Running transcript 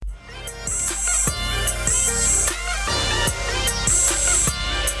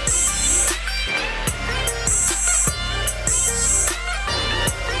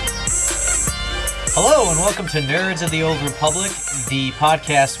Hello and welcome to Nerds of the Old Republic, the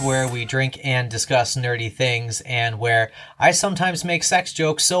podcast where we drink and discuss nerdy things and where I sometimes make sex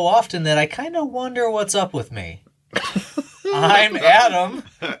jokes so often that I kind of wonder what's up with me. I'm Adam.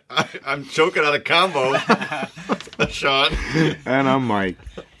 I'm choking on a combo. Sean. And I'm Mike.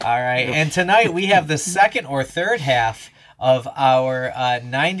 All right, and tonight we have the second or third half of our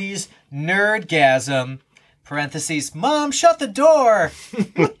 90s Nerdgasm, parentheses, Mom, shut the door.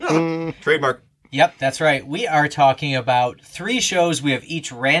 Trademark. Yep, that's right. We are talking about 3 shows we have each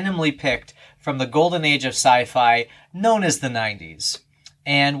randomly picked from the golden age of sci-fi known as the 90s.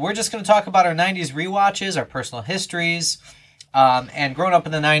 And we're just going to talk about our 90s rewatches, our personal histories, and growing up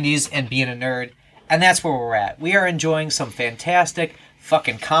in the 90s and being a nerd. And that's where we're at. We are enjoying some fantastic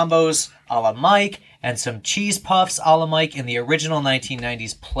fucking combos a la Mike and some cheese puffs a la Mike in the original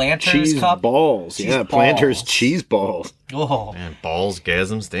 1990s Planters Cheese Cup. balls. Cheese yeah, balls. Planters cheese balls. Oh. Man, balls,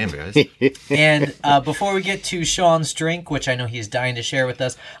 gasms, damn guys. And before we get to Sean's drink, which I know he's dying to share with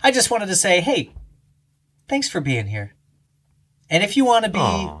us, I just wanted to say, hey, thanks for being here. And if you want to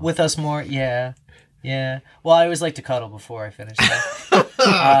be with us more, yeah. Well, I always like to cuddle before I finish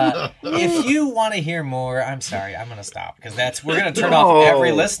that. If you want to hear more, I'm sorry, I'm going to stop because we're going to turn off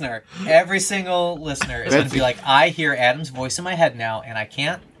every listener. Every single listener is going to be like, I hear Adam's voice in my head now, and I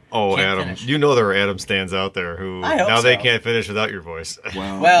can't. Oh, Can't Adam. finish. You know there are Adam stands out there who I hope now they so. can't finish without your voice.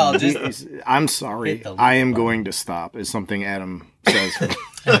 Well, just I'm hit sorry. the I am button. going to stop, is something Adam says.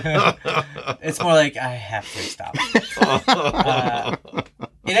 it's more like, I have to stop.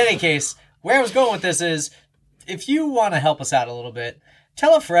 In any case, where I was going with this is, if you want to help us out a little bit,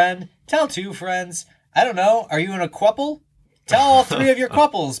 tell a friend, tell 2 friends. I don't know, are you in a couple? Tell all 3 of your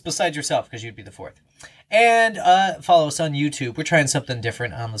couples besides yourself, because you'd be the 4th. And follow us on YouTube. We're trying something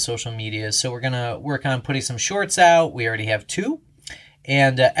different on the social media, so we're going to work on putting some shorts out. We already have 2.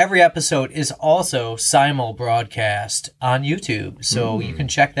 And every episode is also simul-broadcast on YouTube, so you can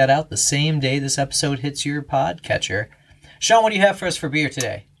check that out the same day this episode hits your podcatcher. Sean, what do you have for us for beer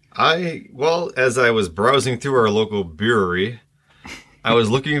today? As I was browsing through our local brewery, I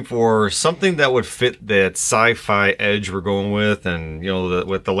was looking for something that would fit that sci-fi edge we're going with, and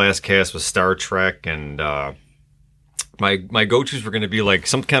with the last cast was Star Trek, and my go-tos were going to be like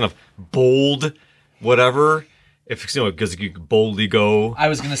some kind of bold whatever, because you could boldly go. I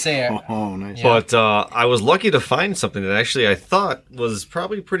was going to say... Oh, nice. Yeah. But I was lucky to find something that actually I thought was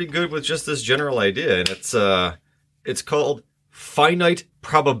probably pretty good with just this general idea, and it's called Finite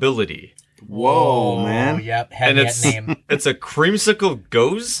Probability. Whoa, man. Yep, had And that name. it's a creamsicle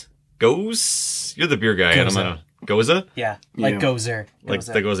goes. You're the beer guy. Goza. Goza? Yeah, like Yeah. Gozer. Like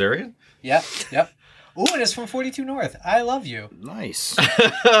Gozer. the Gozerian? Yep. Ooh, and it's from 42 North. I love you. Nice.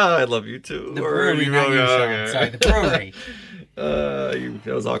 I love you too. The brewery, not you, Sean. Sorry, the brewery.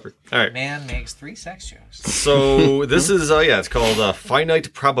 That was awkward. All right. Man makes 3 sex jokes. So this is, it's called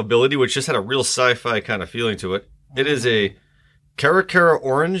Finite Probability, which just had a real sci-fi kind of feeling to it. It is a Caracara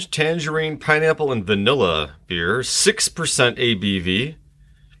orange, tangerine, pineapple, and vanilla beer, 6%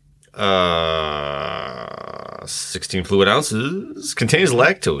 ABV, 16 fluid ounces, contains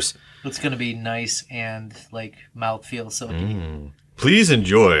lactose. It's going to be nice and, like, mouthfeel silky. Please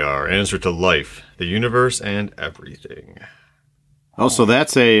enjoy our answer to life, the universe, and everything. Also,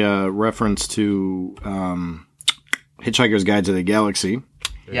 that's a reference to Hitchhiker's Guide to the Galaxy,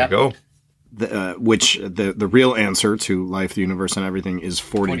 There Yep. you go. which the real answer to life, the universe, and everything is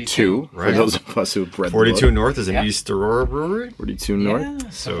 42. 42, For right. those of us who've read 42 the book. North is an Yep. East Aurora brewery. 42 North. Yeah,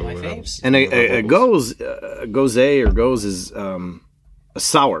 some of my faves. And a goes is a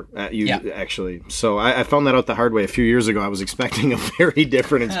sour, actually. So I found that out the hard way a few years ago. I was expecting a very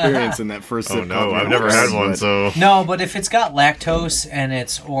different experience in that first Oh sip. no, I've never had one, so... No, but if it's got lactose and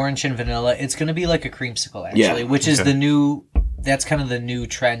it's orange and vanilla, it's going to be like a creamsicle, actually, which is the new... That's kind of the new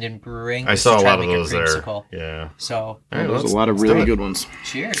trend in brewing. I is saw to a try lot to of make those a there. creamsicle. Yeah. So, There's a lot of really good ones.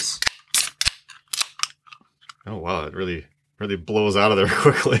 cheers. Oh wow, it really blows out of there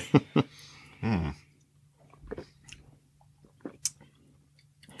quickly.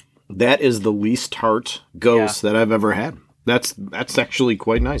 That is the least tart ghost that I've ever had. That's actually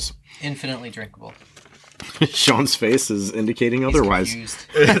quite nice. Infinitely drinkable. Sean's face is indicating He's otherwise. confused.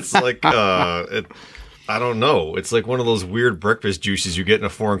 It's like I don't know. It's like one of those weird breakfast juices you get in a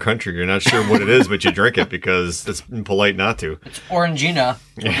foreign country. You're not sure what it is, but you drink it because it's impolite not to. Orangina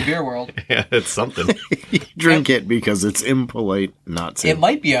of the beer world. Yeah, it's something. Drink it because it's impolite not to. It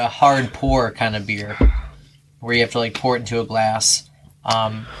might be a hard pour kind of beer where you have to like pour it into a glass.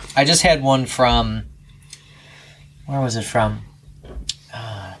 I just had one from... Where was it from?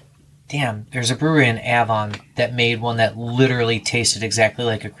 There's a brewery in Avon that made one that literally tasted exactly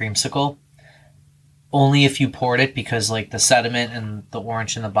like a creamsicle. only if you poured it because like the sediment and the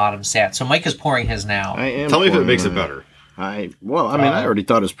orange in the bottom sat. So Mike is pouring his now. I am. Tell me if it pouring makes it mine. better. I already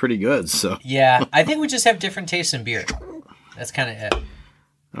thought it was pretty good. So Yeah, I think we just have different tastes in beer. That's kind of it.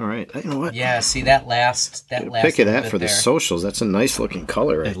 all right, you know what? Yeah, see that last Pick of little that bit for the there. socials. That's a nice looking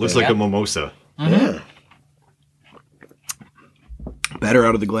color. Right It looks there. like a mimosa. Yeah. Better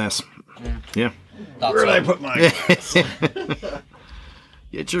out of the glass. Yeah. Thought Where so. did I put my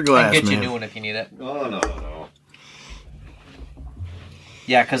Get your I glass, can get you man. a new one if you need it. No.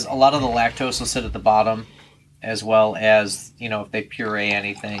 Yeah, because a lot of the lactose will sit at the bottom, as well as if they puree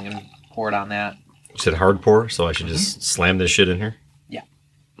anything and pour it on that. You said hard pour, so I should just slam this shit in here?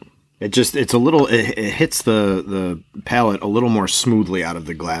 It's a little. It hits the palate a little more smoothly out of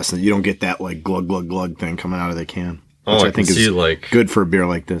the glass, and you don't get that like glug glug glug thing coming out of the can. Oh, Which I can see like good for a beer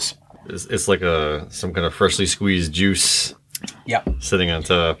like this. it's like some kind of freshly squeezed juice Yep. sitting on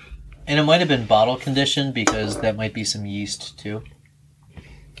top. And it might have been bottle conditioned because that might be some yeast too.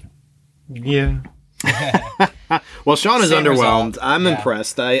 Yeah. Well, Sean is Same underwhelmed. result. I'm Yeah.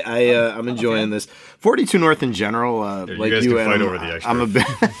 impressed. I'm enjoying this. 42 North in general. you Like guys you, can fight Adam, over the expert. I'm a bit.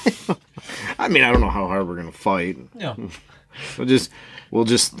 I mean, I don't know how hard we're gonna fight. Yeah. We'll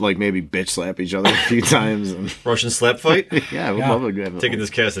just like maybe bitch slap each other a few times. And, Russian slap fight? yeah, we'll Yeah. probably have Taking this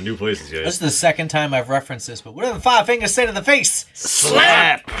cast to new places, This guys. is the second time I've referenced this, but what do the five fingers say to the face?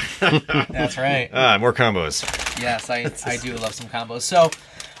 slap. That's right. More combos. Yes, I do love some combos. So,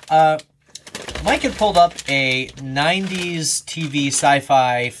 Mike had pulled up a 90s TV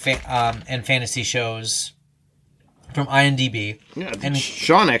sci-fi and fantasy shows from IMDb. Yeah, And-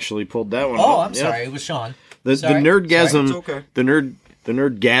 Sean actually pulled that one. Oh, up. I'm Yeah. sorry. It was Sean. The Sorry. nerdgasm. It's okay. The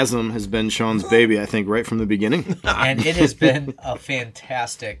nerdgasm has been Sean's baby, I think, right from the beginning. And it has been a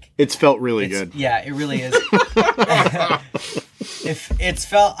fantastic. It's felt really good. Yeah, it really is.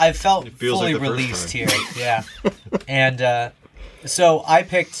 I felt feels fully like the first released time. here. Yeah. And so I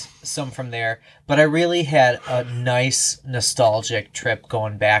picked some from there, but I really had a nice nostalgic trip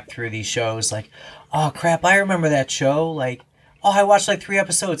going back through these shows. Like, oh crap, I remember that show. Like, oh, I watched like 3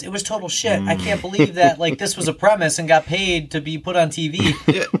 episodes. It was total shit. I can't believe that like this was a premise and got paid to be put on TV.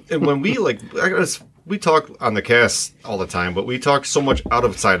 Yeah, and when we talk on the cast all the time, but we talk so much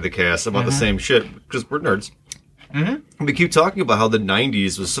outside of the cast about the same shit because we're nerds. Mm-hmm. We keep talking about how the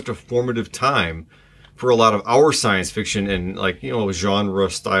 90s was such a formative time for a lot of our science fiction and genre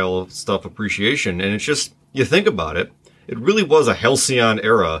style stuff appreciation. And it's just, you think about it, it really was a halcyon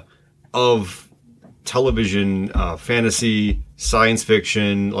era of television, fantasy, science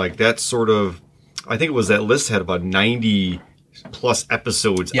fiction, like that sort of. I think it was that list had about 90 plus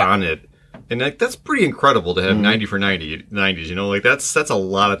episodes on it, and that's pretty incredible to have 90 for 90s. That's a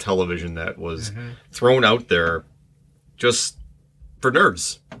lot of television that was thrown out there just for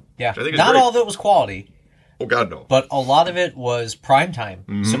nerds. Yeah, think it's not great. all of it was quality. Oh God, no. But a lot of it was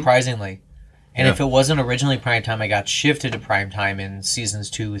primetime, surprisingly. And if it wasn't originally primetime, I got shifted to primetime in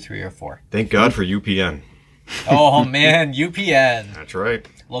seasons 2, 3, or 4. Thank God for UPN. Oh, man, UPN. That's right.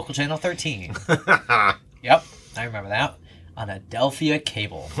 Local Channel 13. Yep, I remember that. On Adelphia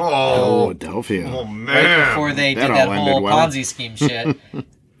Cable. Oh, Adelphia. Oh Right man. before they that did that all ended whole well. Ponzi scheme shit.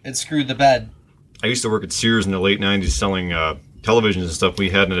 It screwed the bed. I used to work at Sears in the late 90s selling televisions and stuff. We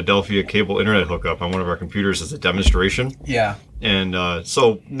had an Adelphia cable internet hookup on one of our computers as a demonstration. Yeah. And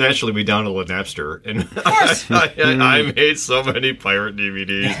so naturally we downloaded Napster. And I made so many pirate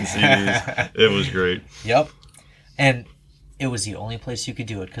DVDs and CDs. It was great. Yep. And it was the only place you could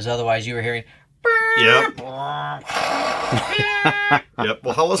do it because otherwise you were hearing. Yep. Yep.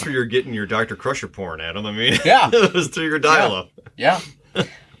 Well, how else were you getting your Dr. Crusher porn, Adam? I mean, Yeah. it was through your dial-up. Yeah.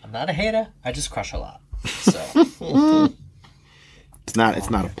 I'm not a hater. I just crush a lot. So, It's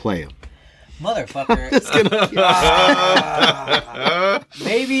not a play. motherfucker.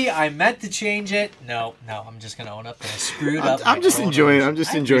 Maybe I meant to change it. No, I'm just gonna own up that I screwed up. I'm just enjoying. I'm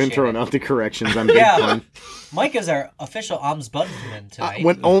just I enjoying appreciate throwing it. out the corrections on Big Yeah. Pun. Mike is our official ombudsman tonight.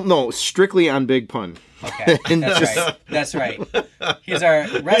 No, strictly on Big Pun. Okay, and that's just- right. That's right. He's our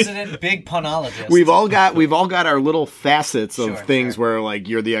resident big punologist. We've all got our little facets of Sure, things sure. where like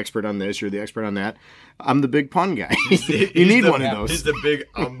you're the expert on this, you're the expert on that. I'm the Big Pun guy. He's you need the- one of He's those. the big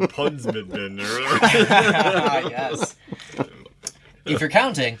punsman. Yes. If you're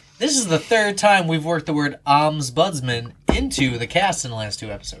counting, this is the third time we've worked the word ombudsman into the cast in the last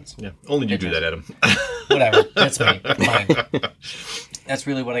 2 episodes. Yeah, only you do that, Adam. Whatever. That's me. Fine. That's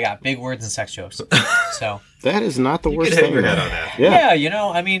really what I got. Big words and sex jokes. So, That is not the You worst can hang thing. your head on that. Yeah. yeah,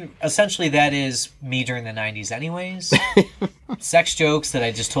 I mean, essentially that is me during the 90s anyways. Sex jokes that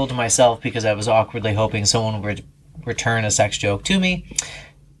I just told to myself because I was awkwardly hoping someone would return a sex joke to me,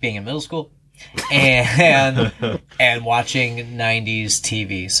 being in middle school. and watching 90s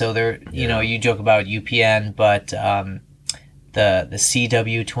TV. So there, you know, you joke about UPN, but the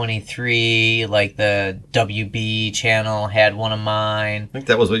CW23, like the WB channel had one of mine. I think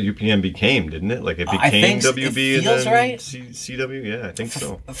that was what UPN became, didn't it? Like it became WB it feels and then right. CW. Yeah, I think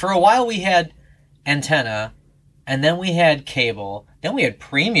so. For a while we had antenna, and then we had cable, then we had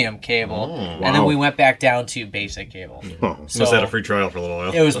premium cable, and then we went back down to basic cable. So must had a free trial for a little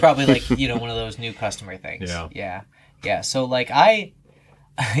while. It was probably like, you know, one of those new customer things. Yeah. So like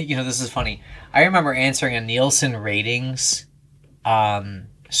you know, this is funny. I remember answering a Nielsen ratings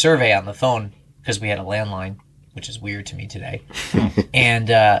survey on the phone because we had a landline, which is weird to me today. And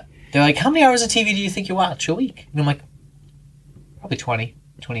they're like, how many hours of TV do you think you watch a week? And I'm like, probably 20,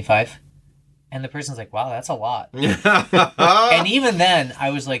 25. And the person's like, wow, that's a lot. And even then, I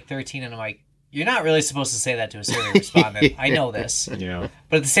was like 13, and I'm like, you're not really supposed to say that to a survey respondent. I know this. Yeah.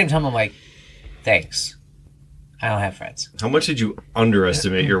 But at the same time, I'm like, thanks. I don't have friends. How much did you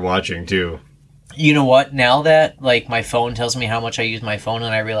underestimate your watching, too? You know what? Now that, like, my phone tells me how much I use my phone,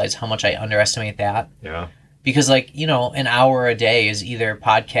 and I realize how much I underestimate that. Yeah. Because, like, you know, an hour a day is either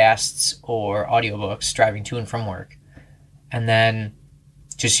podcasts or audiobooks driving to and from work. And then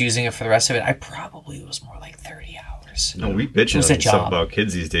just using it for the rest of it, I probably was more like 30 hours. No, we bitch stuff about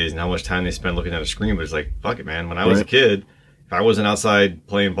kids these days and how much time they spend looking at a screen, but it's like, fuck it, man. When I was a kid, if I wasn't outside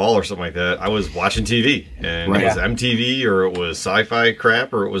playing ball or something like that, I was watching TV. And it was MTV or it was sci-fi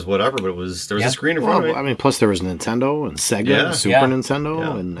crap or it was whatever, but there was a screen in front of me. I mean, plus there was Nintendo and Sega and Super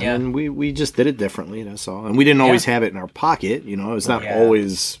Nintendo, and we just did it differently, that's all. And we didn't always have it in our pocket, you know, it's not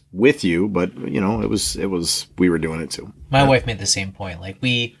always with you, but, you know, it was we were doing it too. My wife made the same point. Like,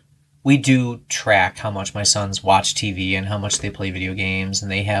 we do track how much my sons watch TV and how much they play video games,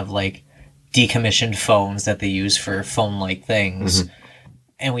 and they have, like, decommissioned phones that they use for phone-like things.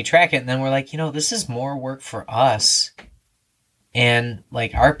 And we track it, and then we're like, you know, this is more work for us. And,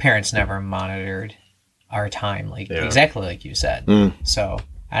 like, our parents never monitored our time, like, exactly like you said. So,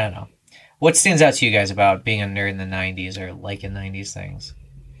 I don't know. What stands out to you guys about being a nerd in the 90s or liking 90s things?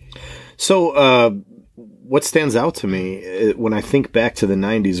 So, what stands out to me when I think back to the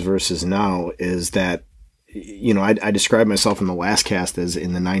 90s versus now is that, you know, I described myself in the last cast as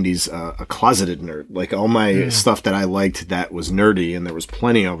in the 90s a closeted nerd. Like all my stuff that I liked that was nerdy, and there was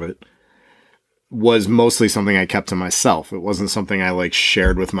plenty of it, was mostly something I kept to myself. It wasn't something I like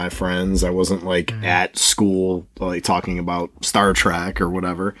shared with my friends. I wasn't like at school like talking about Star Trek or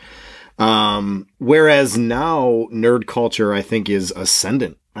whatever. Whereas now nerd culture, I think, is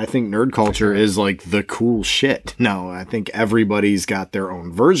ascendant. I think nerd culture is like the cool shit. No, I think everybody's got their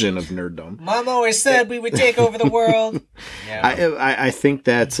own version of nerddom. Mom always said we would take over the world. I think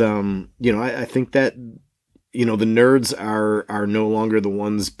that, you know, I think that, you know, the nerds are no longer the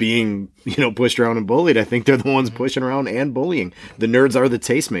ones being, you know, pushed around and bullied. I think they're the ones pushing around and bullying. The nerds are the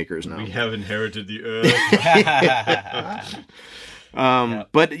tastemakers now. We have inherited the earth.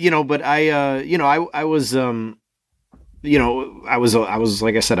 But, you know, I was, you know, I was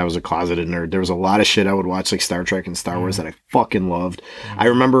like I said, I was a closeted nerd. There was a lot of shit I would watch, like Star Trek and Star Wars, that I fucking loved. I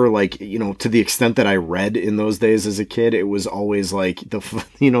remember, like, you know, to the extent that I read in those days as a kid, it was always like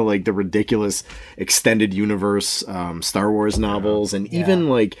you know, like the ridiculous extended universe Star Wars novels, and even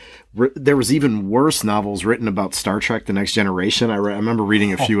like there was even worse novels written about Star Trek: The Next Generation. I remember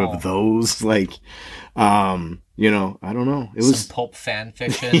reading a few of those, like. You know, I don't know. It was some pulp fan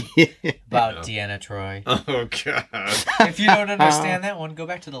fiction about Deanna Troi. Oh God! If you don't understand that one, go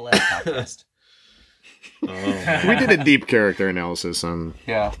back to the last podcast. We did a deep character analysis on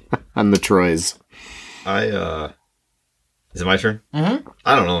the Troys. Is it my turn? Mm-hmm.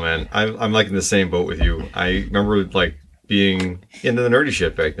 I don't know, man. I'm like in the same boat with you. I remember like being into the nerdy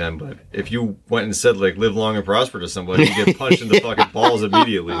shit back then, but if you went and said like live long and prosper to somebody, you get punched in the fucking balls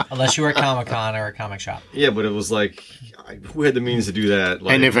immediately. Unless you were at Comic-Con or a comic shop. Yeah, but it was like, who had the means to do that?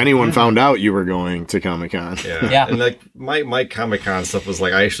 Like, and if anyone found out you were going to Comic-Con. Yeah. And like my Comic-Con stuff was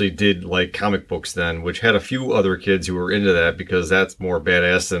like, I actually did like comic books then, which had a few other kids who were into that because that's more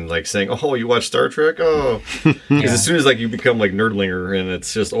badass than like saying, oh, you watch Star Trek? Oh. Because as soon as like you become like nerdlinger and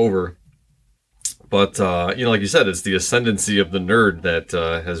it's just over. But, you know, like you said, it's the ascendancy of the nerd that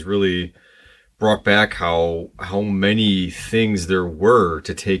has really brought back how many things there were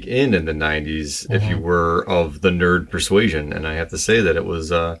to take in the 90s if you were of the nerd persuasion. And I have to say that it was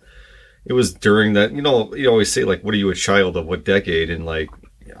during that, you know, you always say, like, what are you a child of what decade? And, like,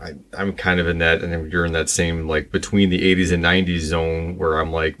 I'm kind of in that, and you're in that same, like, between the 80s and 90s zone where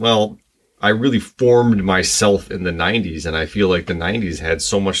I'm like, well, I really formed myself in the 90s, and I feel like the 90s had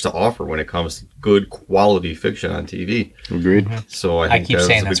so much to offer when it comes to good quality fiction on TV. Agreed. So I I think keep that was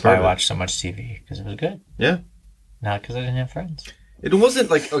saying a big that's why part I of it. watched so much TV, because it was good. Yeah. Not because I didn't have friends. It wasn't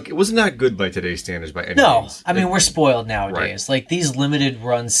like, okay, it was not good by today's standards by any No, means. I mean, we're spoiled nowadays. Like these limited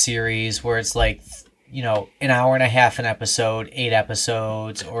run series where it's like, you know, an hour and a half an episode, 8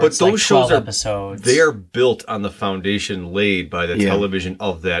 episodes, or But it's like those 12 shows are episodes. they are built on the foundation laid by the television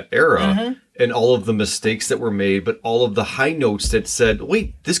of that era and all of the mistakes that were made, but all of the high notes that said,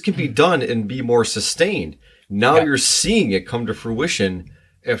 wait, this can be done and be more sustained. Now you're seeing it come to fruition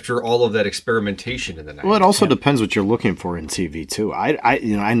after all of that experimentation in the 90s. Well, it also depends what you're looking for in TV too.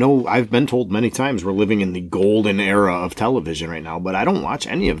 I know I've been told many times we're living in the golden era of television right now, but I don't watch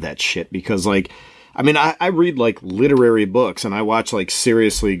any of that shit because, like, I mean, I read like literary books and I watch like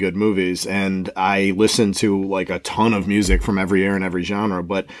seriously good movies and I listen to like a ton of music from every era and every genre.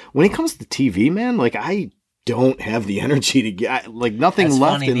 But when it comes to TV, man, like I don't have the energy to get like nothing That's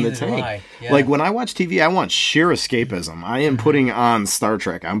left funny, in the neither do tank. I. Yeah. Like when I watch TV, I want sheer escapism. I am putting on Star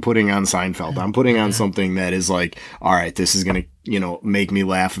Trek. I'm putting on Seinfeld. I'm putting on something that is like, all right, this is gonna, you know, make me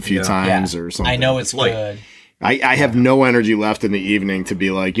laugh a few times or something. I know it's like- good. I have no energy left in the evening to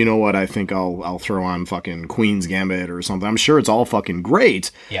be like, you know what, I think I'll throw on fucking Queen's Gambit or something. I'm sure it's all fucking great.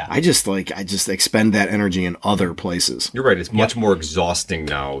 Yeah. I just expend that energy in other places. You're right. It's much more exhausting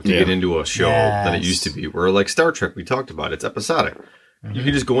now to get into a show than it used to be. Where like Star Trek, we talked about, it's episodic. You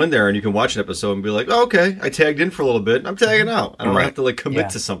can just go in there and you can watch an episode and be like, oh, okay, I tagged in for a little bit. I'm tagging out. I don't have to like commit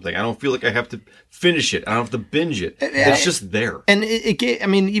to something. I don't feel like I have to finish it. I don't have to binge it. It's just there. And I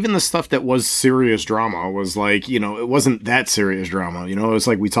mean, even the stuff that was serious drama was like, you know, it wasn't that serious drama. You know, it was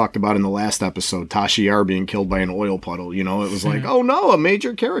like we talked about in the last episode, Tasha Yar being killed by an oil puddle. You know, it was like, oh no, a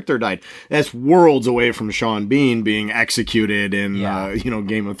major character died. That's worlds away from Sean Bean being executed in, you know,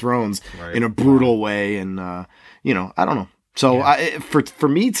 Game of Thrones in a brutal way. And, you know, I don't know. So for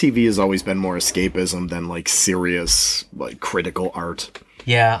me, TV has always been more escapism than like serious, like critical art.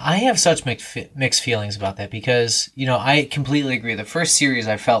 Yeah, I have such mixed feelings about that because, you know, I completely agree. The first series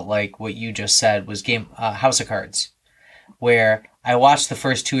I felt like what you just said was House of Cards, where I watched the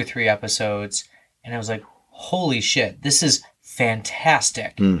first 2 or 3 episodes and I was like, holy shit, this is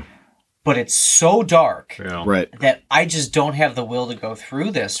fantastic. But it's so dark that I just don't have the will to go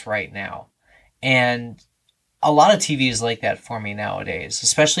through this right now. And a lot of TV is like that for me nowadays,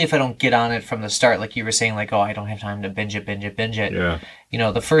 especially if I don't get on it from the start. Like you were saying, like, oh, I don't have time to binge it. Yeah. You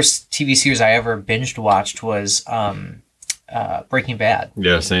know, the first TV series I ever binged watched was Breaking Bad.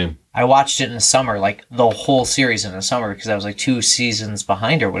 Yeah, same. I watched it in the summer, like the whole series in the summer, because I was like 2 seasons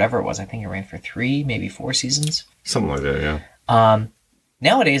behind or whatever it was. I think it ran for 3, maybe 4 seasons. Something like that, yeah.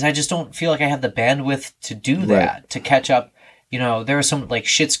 Nowadays, I just don't feel like I have the bandwidth to do that, to catch up. You know, there are some, like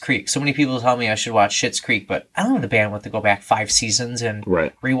Schitt's Creek. So many people tell me I should watch Schitt's Creek, but I don't have the bandwidth to go back 5 seasons and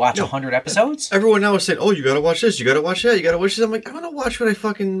rewatch 100 episodes. Everyone now is saying, oh, you gotta watch this, you gotta watch that, you gotta watch this. I'm like, I'm gonna watch what I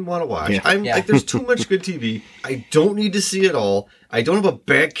fucking want to watch. Like, there's too much good TV. I don't need to see it all. I don't have a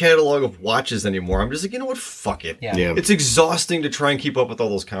back catalog of watches anymore. I'm just like, you know what? Fuck it. Yeah. It's exhausting to try and keep up with all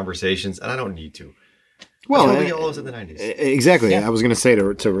those conversations, and I don't need to. Well, That's how we all was in the 90s. Exactly. I was going to say,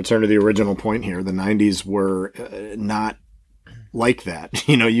 to return to the original point here, the 90s were not like that.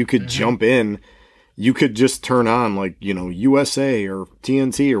 You know, you could jump in, you could just turn on like, you know, USA or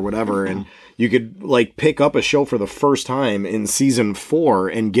TNT or whatever, and you could like pick up a show for the first time in season 4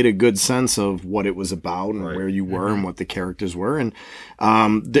 and get a good sense of what it was about and where you were and what the characters were. And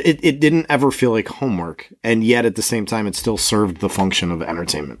it didn't ever feel like homework. And yet at the same time, it still served the function of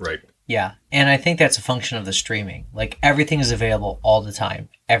entertainment. Right. Yeah, and I think that's a function of the streaming. Like, everything is available all the time,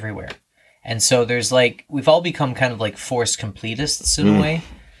 everywhere. And so there's like, we've all become kind of like forced completists in a way.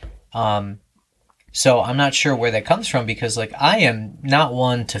 So I'm not sure where that comes from because like I am not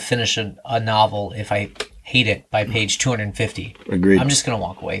one to finish a novel if I hate it by page 250. Agreed. I'm just going to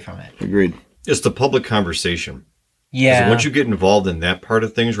walk away from it. Agreed. It's the public conversation. Yeah. Once you get involved in that part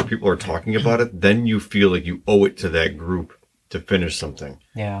of things where people are talking about it, then you feel like you owe it to that group to finish something.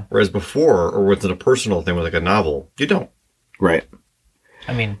 Yeah. Whereas before, or with a personal thing with like a novel, you don't. Right.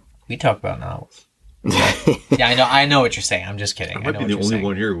 I mean, we talk about novels. Yeah, I know what you're saying. I'm just kidding. I might be the only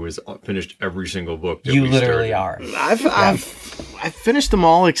one here who has finished every single book. You literally are. I've finished them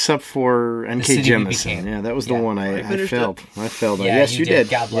all except for N.K. City We Jemisin. Became. Yeah, that was the one I failed. I failed. Yeah, Yes, you did.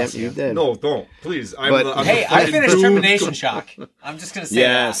 God bless Yep, you. you did. No, don't. Please. Hey, I finished Termination Shock. I'm just going to say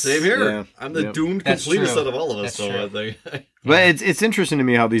Yes. that. Same here. Yeah. I'm the Yep. doomed That's completest true. out of all of us. That's So true. But it's interesting to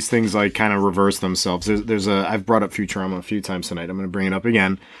me how these things like kind of reverse themselves. I've brought up Futurama a few times tonight. I'm going to bring it up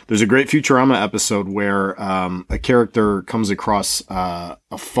again. There's a great Futurama episode where a character comes across a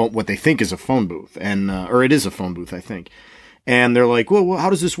phone, what they think is a phone booth, and or it is a phone booth, I think. And they're like, well,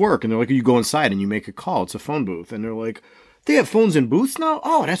 how does this work? And they're like, you go inside and you make a call. It's a phone booth. And they're like, they have phones in booths now?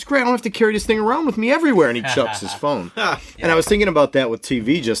 Oh, that's great. I don't have to carry this thing around with me everywhere. And he chucks his phone. And I was thinking about that with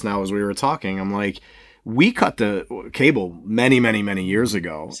TV just now as we were talking. I'm like, we cut the cable many, many, many years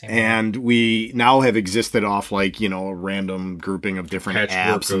ago. And we now have existed off like, a random grouping of different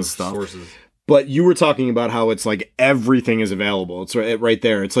apps and stuff. Sources. But you were talking about how it's like everything is available. It's right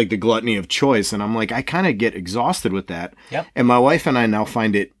there. It's like the gluttony of choice. And I'm like, I kind of get exhausted with that. Yep. And my wife and I now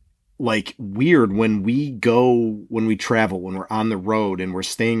find it like weird when we travel, when we're on the road and we're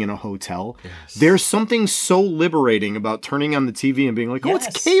staying in a hotel. Yes. There's something so liberating about turning on the TV and being like, oh,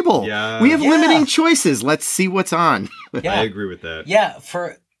 it's cable. Yeah. We have limiting choices. Let's see what's on. Yeah. I agree with that. Yeah.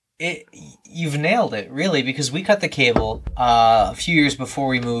 You've nailed it, really, because we cut the cable a few years before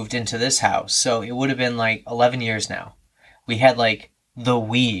we moved into this house. So it would have been like 11 years now. We had like the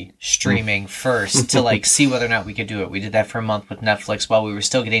Wii streaming first to like see whether or not we could do it. We did that for a month with Netflix while we were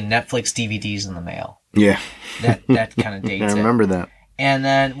still getting Netflix DVDs in the mail. Yeah. That kind of dates it. I remember that. And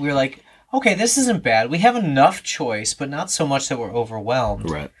then we were like, okay, this isn't bad. We have enough choice, but not so much that we're overwhelmed.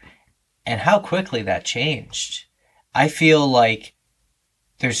 Right. And how quickly that changed. I feel like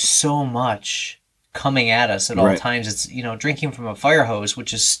there's so much coming at us at all times. It's, drinking from a fire hose,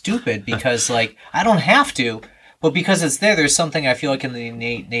 which is stupid because, like, I don't have to, but because it's there's something I feel like in the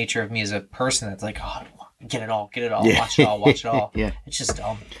innate nature of me as a person that's like, oh, get it all, watch it all. Yeah. It's just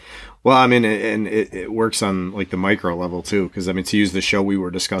dumb. Well, I mean, and it works on, like, the micro level, too, because, I mean, to use the show we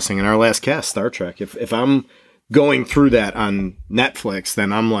were discussing in our last cast, Star Trek, if I'm going through that on Netflix,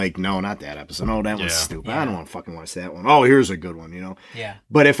 then I'm like, no, not that episode. Oh, that one's stupid. I don't want to fucking watch that one. Oh, here's a good one, Yeah.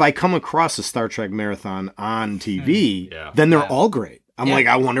 But if I come across a Star Trek marathon on TV, then they're all great. I'm like,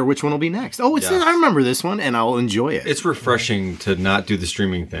 I wonder which one will be next. Oh, it's this. I remember this one, and I'll enjoy it. It's refreshing to not do the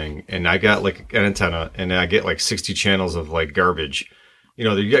streaming thing. And I got like an antenna, and I get like 60 channels of like garbage. You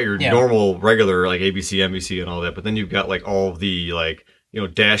got your normal, regular like ABC, NBC, and all that. But then you've got like all of the like,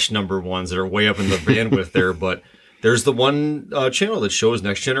 dash number ones that are way up in the bandwidth there, but there's the one channel that shows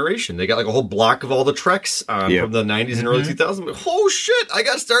Next Generation. They got like a whole block of all the Treks on from the 90s and early 2000s. Oh shit, I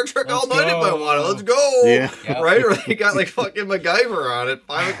got Star Trek all night if I want it. Let's go. Yeah. Right? Or they got like fucking MacGyver on at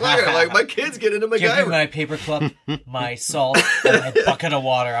 5 o'clock. I'm like, my kids get into MacGyver. Give me my paperclip, my salt, and my bucket of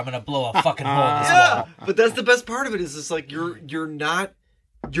water. I'm going to blow a fucking hole in this wall. But that's the best part of it is it's like you're not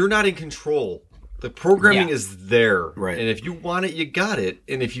in control. The programming is there. Right. And if you want it, you got it.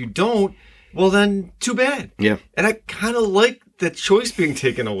 And if you don't, well, then too bad. Yeah. And I kind of like the choice being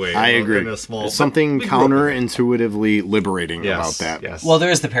taken away. I agree. There's something counterintuitively liberating about that. Yes. Well, there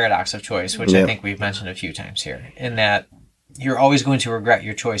is the paradox of choice, which I think we've mentioned a few times here, in that you're always going to regret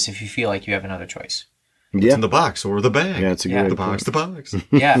your choice if you feel like you have another choice. It's in the box or the bag. Yeah, it's a good the box.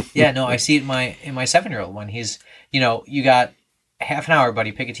 Yeah. No, I see it in my 7-year-old when he's, you got half an hour,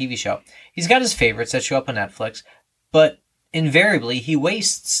 buddy, pick a TV show. He's got his favorites that show up on Netflix, but invariably he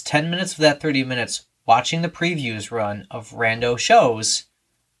wastes 10 minutes of that 30 minutes watching the previews run of rando shows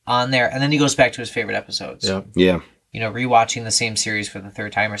on there, and then he goes back to his favorite episodes. Yeah. Rewatching the same series for the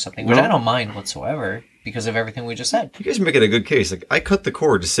third time or something, which I don't mind whatsoever because of everything we just said. You guys are making a good case. Like, I cut the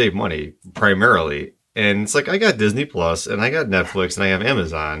cord to save money, primarily. And it's like, I got Disney Plus, and I got Netflix, and I have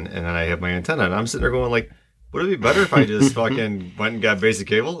Amazon, and then I have my antenna, and I'm sitting there going like, would it be better if I just fucking went and got basic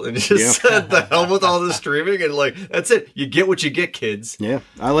cable and just said the hell with all this streaming and like, that's it. You get what you get, kids. Yeah.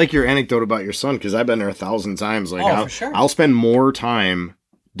 I like your anecdote about your son because I've been there 1,000 times. Like, for sure. I'll spend more time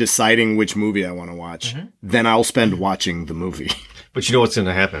deciding which movie I want to watch than I'll spend watching the movie. But you know what's going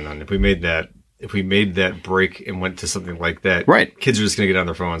to happen? And if we made that break and went to something like that, right? Kids are just going to get on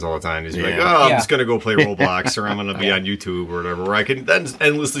their phones all the time. Just be like, I'm just going to go play Roblox or I'm going to be on YouTube or whatever, where I can then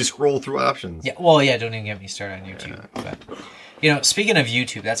endlessly scroll through options. Yeah, well, don't even get me started on YouTube. But, speaking of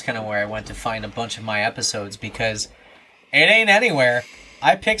YouTube, that's kind of where I went to find a bunch of my episodes because it ain't anywhere.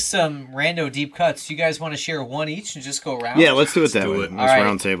 I picked some rando deep cuts. You guys want to share one each and just go around? Yeah, let's do it that way. Let's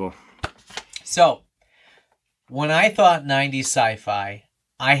round table. So, when I thought 90s sci-fi,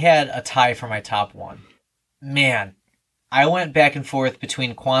 I had a tie for my top one. Man, I went back and forth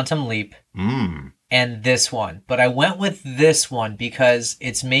between Quantum Leap and this one. But I went with this one because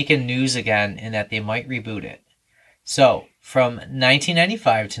it's making news again in that they might reboot it. So, from 1995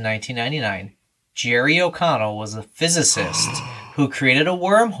 to 1999, Jerry O'Connell was a physicist who created a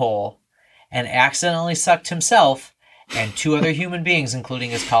wormhole and accidentally sucked himself and 2 other human beings, including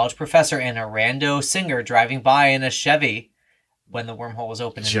his college professor and a rando singer driving by in a Chevy, when the wormhole was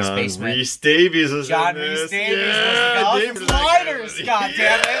open in his John basement. Rhys Davies was John in Rhys this. Davies Yeah, was Davies the was that Sliders, guy. God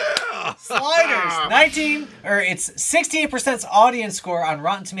damn it. Yeah. Sliders, it's 68% audience score on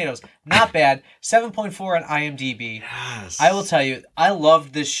Rotten Tomatoes. Not bad. 7.4 on IMDb. Yes. I will tell you, I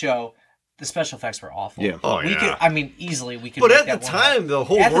loved this show. The special effects were awful. Yeah. Oh, we yeah. could, I mean, easily we could. But make at the that one time, up. the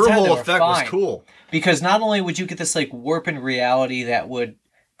whole At the time, they wormhole were effect was fine. cool. Because not only would you get this like warp in reality that would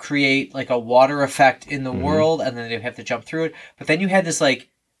create like a water effect in the world, and then they'd have to jump through it, but then you had this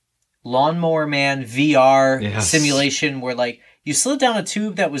like Lawnmower Man VR Yes. simulation where like you slid down a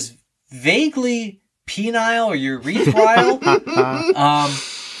tube that was vaguely penile or urethral,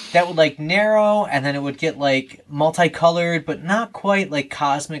 that would like narrow, and then it would get like multicolored, but not quite like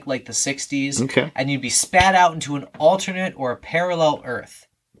cosmic like the 60s. Okay. And you'd be spat out into an alternate or a parallel Earth.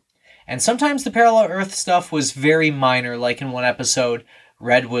 And sometimes the parallel Earth stuff was very minor, like in one episode,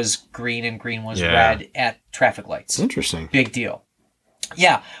 red was green and green was Yeah. red at traffic lights. Interesting. Big deal.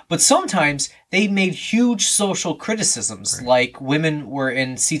 Yeah, but sometimes they made huge social criticisms, like women were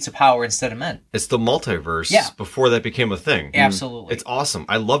in seats of power instead of men. It's the multiverse Yeah. before that became a thing. Absolutely. It's awesome.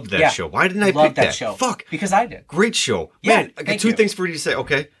 I loved that Yeah. show. Why didn't I Love pick that show. Fuck. Because I did. Great show. Yeah, Man, I got thank two you. things for you to say.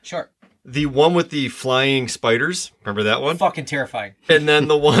 Okay. Sure. The one with the flying spiders. Remember that one? Fucking terrifying. And then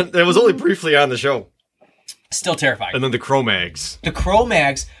the one that was only briefly on the show. Still terrifying. And then the Cro-Mags. The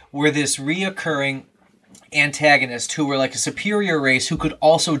Cro-Mags were this reoccurring antagonist who were like a superior race who could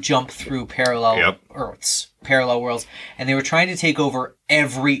also jump through parallel Yep. Earths, parallel worlds, and they were trying to take over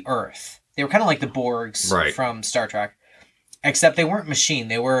every Earth. They were kind of like the Borgs Right. from Star Trek, except they weren't machine.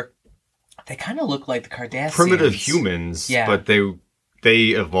 They kind of looked like the Cardassians. Primitive humans. Yeah. But they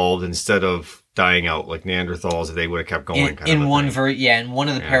evolved instead of dying out like Neanderthals. They would have kept going. in one in one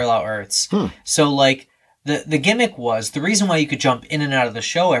of the parallel Earths. So like the gimmick was the reason why you could jump in and out of the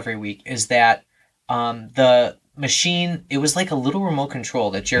show every week is that the machine, it was like a little remote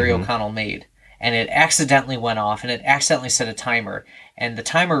control that Jerry O'Connell made, and it accidentally went off, and it accidentally set a timer, and the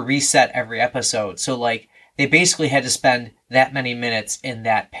timer reset every episode. So like they basically had to spend that many minutes in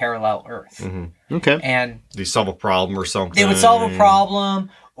that parallel Earth, Okay. and They solve a problem or something. they would solve a problem,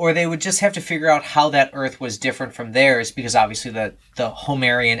 or they would just have to figure out how that Earth was different from theirs, because obviously the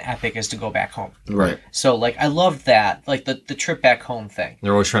Homerian epic is to go back home. Right. So like I loved that, like the trip back home thing.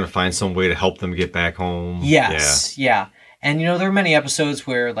 They're always trying to find some way to help them get back home. Yes, yeah. And you know there were many episodes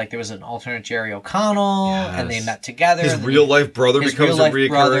where like there was an alternate Jerry O'Connell, and they Yes. met together. His and real life brother his becomes a real-life recurring.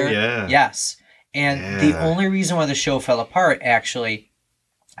 brother. Yeah. Yes. And the Yeah. only reason why the show fell apart actually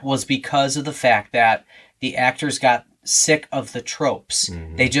was because of the fact that the actors got sick of the tropes.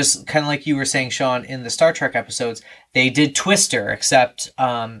 Mm-hmm. They just kind of like you were saying, Sean, in the Star Trek episodes, they did Twister, except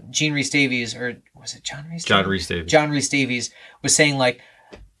Gene Rhys Davies, or was it John Rhys? John Rhys Davies. John Rhys Davies was saying like,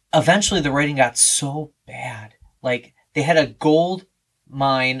 eventually the writing got so bad, like they had a gold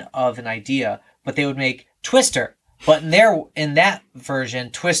mine of an idea, but they would make Twister. But in that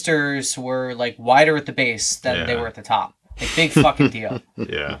version, Twisters were like wider at the base than they Yeah. were at the top. Like big fucking deal.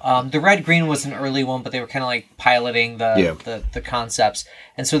 Yeah. The red green was an early one, but they were kind of like piloting the concepts,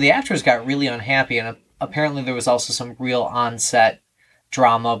 and so the actors got really unhappy. And apparently, there was also some real on-set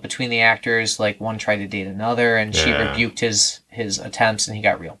drama between the actors. Like one tried to date another, and she Yeah. rebuked his attempts, and he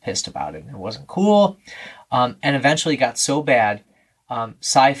got real pissed about it, and it wasn't cool. And eventually, it got so bad,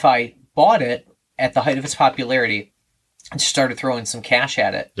 Sci-Fi bought it at the height of its popularity and started throwing some cash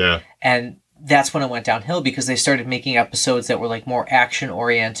at it. Yeah. And that's when it went downhill because they started making episodes that were like more action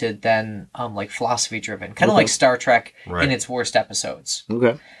oriented than like philosophy driven, kind of like Star Trek Right. in its worst episodes.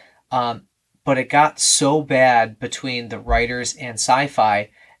 Okay. But it got so bad between the writers and Sci-Fi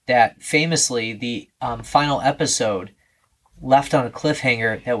that famously the final episode left on a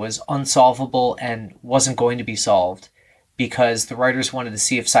cliffhanger that was unsolvable and wasn't going to be solved because the writers wanted to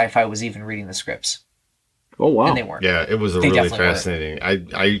see if Sci-Fi was even reading the scripts, Oh wow. and they weren't. Yeah, it was a They really definitely were. fascinating.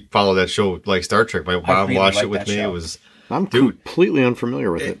 I follow that show like Star Trek. My mom really watched like it with that me. show. It was I'm Dude. completely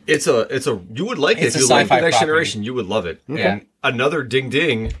unfamiliar with it. it's a you would like it It's if a you like the sci-fi Next property. Generation. You would love it. Okay. And another ding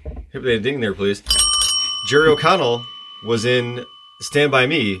ding, hit me a ding there, please. Jerry O'Connell was in Stand by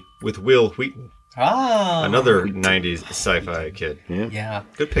Me with Will Wheaton, Ah, another '90s sci-fi kid. yeah.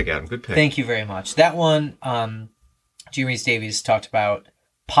 Good pick, Adam. Good pick. Thank you very much. That one, Gene Rhys Davies talked about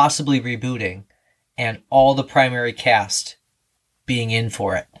possibly rebooting and all the primary cast being in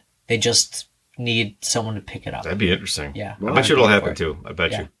for it. They just need someone to pick it up. That'd be interesting. Yeah. I bet you it'll I'm happen for it. too. I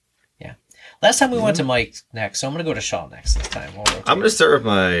bet Yeah. you. Yeah. Last time we went to Mike next, so I'm going to go to Sean next this time. We'll rotate. I'm going to start with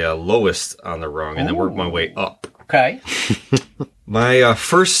my lowest on the rung and then work my way up. Okay. My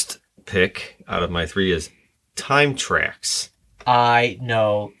first pick out of my three is Time Tracks. I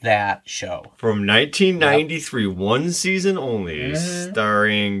know that show. From 1993, one season only,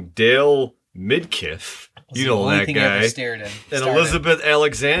 starring Dale Midkiff. It's You the know only that thing I ever guy. stared in. And Started. Elizabeth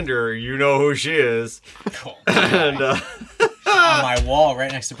Alexander, you know who she is. Cool. And On my wall,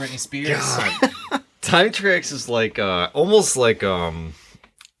 right next to Britney Spears. God, Time Tracks is like almost like Quantum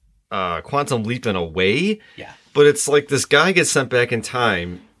Leap in a way. Yeah. But it's like this guy gets sent back in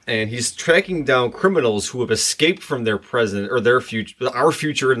time, and he's tracking down criminals who have escaped from their present or their future, our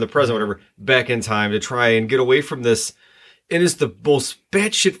future and the present, whatever, back in time to try and get away from this. And it's the most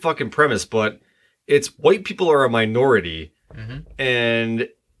batshit fucking premise, but it's white people are a minority, and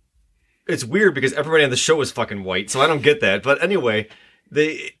it's weird because everybody on the show is fucking white, so I don't get that. But anyway,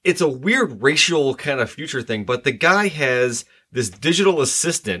 it's a weird racial kind of future thing, but the guy has this digital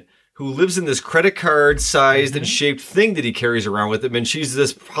assistant who lives in this credit card sized and shaped thing that he carries around with him, and she's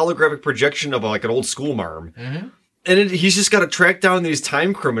this holographic projection of like an old school marm. And he's just got to track down these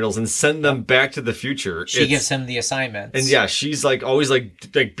time criminals and send them back to the future. She gives him the assignments. And yeah, she's like always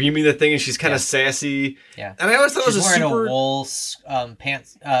like beaming the thing, and she's kind of sassy. Yeah. And I always thought She's it was wearing super... a wool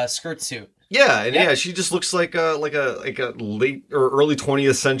skirt suit. Yeah, and yeah, she just looks like a late or early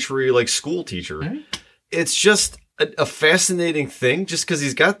 20th century like school teacher. It's just a fascinating thing, just because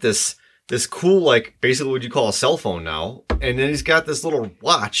he's got this cool, like, basically what you call a cell phone now, and then he's got this little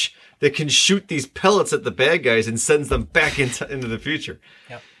watch that can shoot these pellets at the bad guys and sends them back into the future.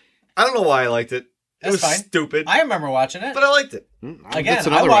 Yep. I don't know why I liked it. That's it was fine. stupid. I remember watching it. But I liked it. Again,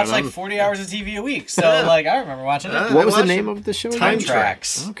 I watch like 40 hours of TV a week, so like I remember watching it. What was the watched name of the show? Time again?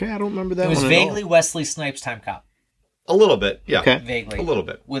 Tracks. Okay, I don't remember that It was one vaguely at Wesley Snipes' Time Cop. A little bit, yeah. Okay. Vaguely. A little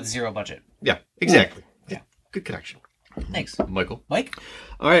bit. With zero budget. Yeah, exactly. Yeah. Good connection. Thanks. Michael? Mike?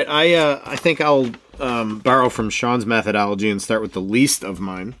 all. All right, I think I'll borrow from Sean's methodology and start with the least of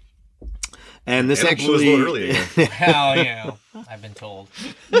mine. And this And I blew his load early actually... again. Hell, you know, I've been told.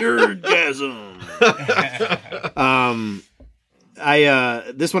 Nerdgasm.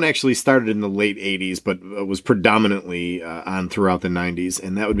 This one actually started in the late 80s, but was predominantly on throughout the 90s,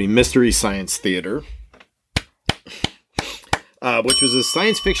 and that would be Mystery Science Theater, which was a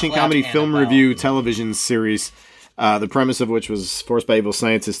science fiction Clap comedy film Annabelle. review television series, the premise of which was forced by evil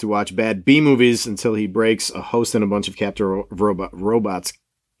scientists to watch bad B movies until he breaks a host and a bunch of captive robots'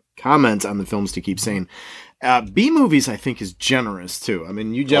 comments on the films to keep sane. B movies, I think, is generous too. I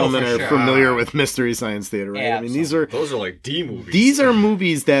mean, you gentlemen for are sure. familiar with Mystery Science Theater, right? Yeah, I mean, these are Those are like D movies. these are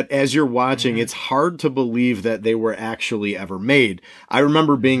movies that, as you're watching, it's hard to believe that they were actually ever made. I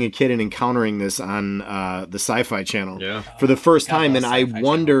remember being a kid and encountering this on the Sci-Fi Channel Yeah. for the first God time, bless and I Sci-Fi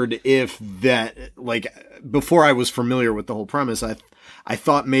wondered if that, like, before I was familiar with the whole premise, I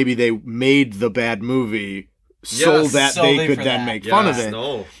thought maybe they made the bad movie so Yes. that Solely they could for then that. make fun of Yes, it.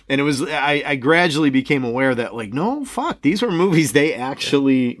 no. And it was I gradually became aware that, like, no, fuck, these were movies they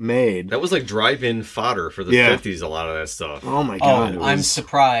actually made. That was like drive-in fodder for the Yeah. 50s, a lot of that stuff. Oh my Oh, god! it I'm was-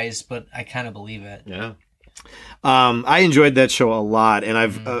 surprised, but I kind of believe it. Yeah. I enjoyed that show a lot, and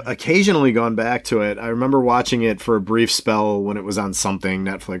I've occasionally gone back to it. I remember watching it for a brief spell when it was on something,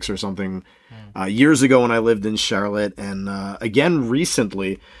 Netflix or something, years ago when I lived in Charlotte, and again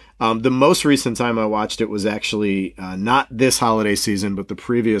recently. The most recent time I watched it was actually not this holiday season, but the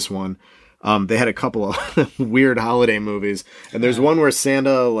previous one. They had a couple of weird holiday movies, and there's one where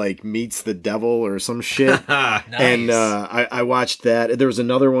Santa like meets the devil or some shit. Nice. And I watched that. There was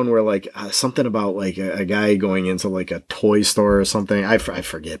another one where like something about like a guy going into like a toy store or something. I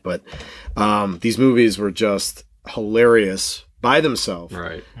forget, but these movies were just hilarious by themselves,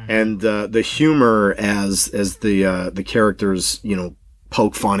 Right. and the humor as the characters, you know,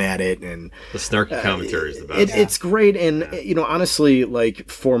 poke fun at it, and The snarky commentary is the best. it's great. And you know, honestly, like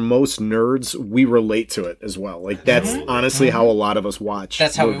for most nerds, we relate to it as well. Like that's honestly how a lot of us watch.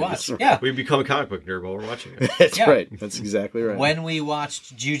 That's how we movies. watch. Yeah. We become a comic book nerd while we're watching it. That's Yeah. right. That's exactly right. When we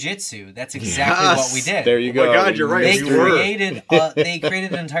watched Jiu-Jitsu, that's exactly Yes. what we did. There you Oh go. my God, you're right. They You were.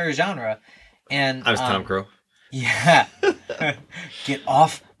 created an entire genre, and I was Tom Crow. Yeah. Get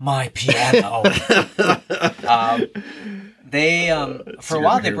off my piano. They for a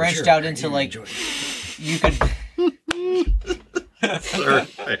while they branched out into like you could.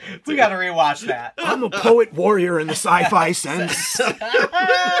 We got to rewatch that. I'm a poet warrior in the sci-fi sense. Fuck,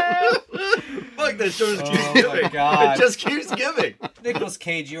 that show just keeps Oh giving. my God. It just keeps giving. Nicolas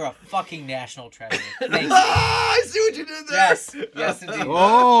Cage, you're a fucking national treasure. Thank you. Ah, I see what you did there. Yes, indeed.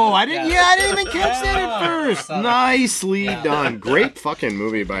 Oh, I didn't. Yeah. Yeah, I didn't even catch that Oh, at first. saw that. Nicely Yeah. done. Great fucking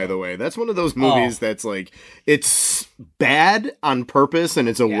movie, by the way. That's one of those movies that's like, it's bad on purpose and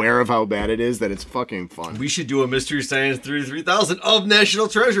it's aware of how bad it is that it's fucking fun. We should do a Mystery Science 33,000 of National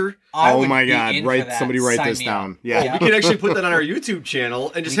Treasure. Oh my God! Somebody write this down. Yeah, we can actually put that on our YouTube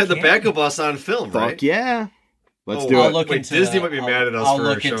channel and just have the back of us on film, right? Fuck yeah. Let's do it. Wait, Disney might be mad at us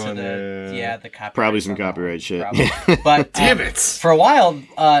for showing the copyright. Probably some copyright shit. But damn it! For a while,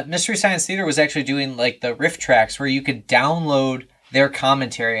 Mystery Science Theater was actually doing like the riff tracks where you could download their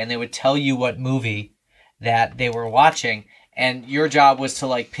commentary and they would tell you what movie that they were watching. And your job was to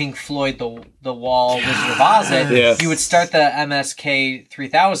like Pink Floyd the Wall Wizard of Oz it. Yes. You would start the MST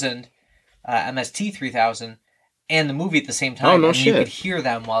 3000 and the movie at the same time. Oh, no and shit. You could hear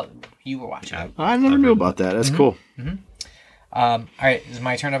them while you were watching. I never knew about that. That's cool. Mm-hmm. All right, is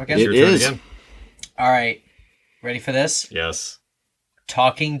my turn up again? It is. Again. All right, ready for this? Yes.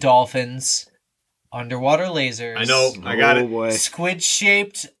 Talking dolphins, underwater lasers. I know. I got it. Boy.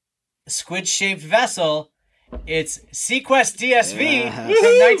 Squid-shaped vessel. It's Sequest DSV from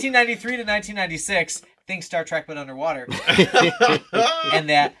 1993 to 1996. Think Star Trek but underwater. And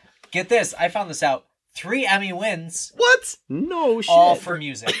that, get this, I found this out. 3 Emmy wins, What? No shit. all for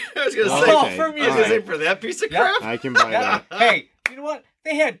music. I was gonna say. All Okay. for I was music. gonna say for that piece of crap. I can buy that. Hey, you know what?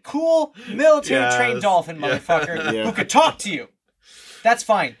 They had cool military-trained Yes. dolphin Yeah. motherfucker Yeah. who could talk to you. That's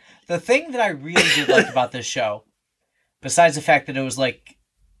fine. The thing that I really did like about this show, besides the fact that it was like,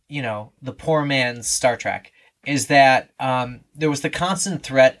 you know, the poor man's Star Trek, is that there was the constant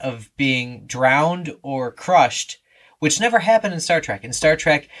threat of being drowned or crushed, which never happened in Star Trek. In Star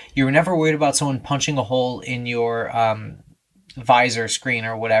Trek, you were never worried about someone punching a hole in your visor screen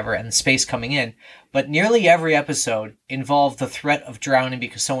or whatever and space coming in. But nearly every episode involved the threat of drowning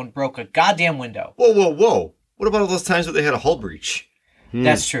because someone broke a goddamn window. Whoa. What about all those times where they had a hull breach?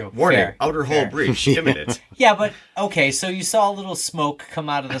 That's true. Warning, Fair. outer hull Fair. breach, imminent. Yeah, but okay, so you saw a little smoke come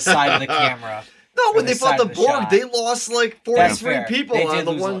out of the side of the camera. No, when the they fought side the of the Borg, shot. they lost like That's 43 fair. people They on did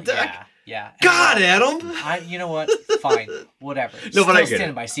the lose one a- deck. Yeah. God, Adam! You know what? Fine. Whatever. No, but I Still get standing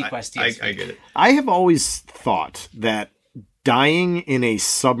it. by Sequest I DSV. get it. I have always thought that dying in a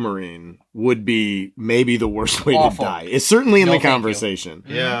submarine would be maybe the worst way Awful. to die. It's certainly in No, the thank you. conversation.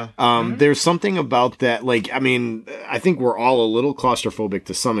 Yeah. There's something about that, like, I mean, I think we're all a little claustrophobic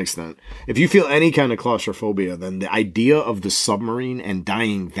to some extent. If you feel any kind of claustrophobia, then the idea of the submarine and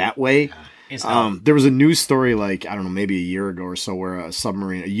dying that way. There was a news story, like, I don't know, maybe a year ago or so, where a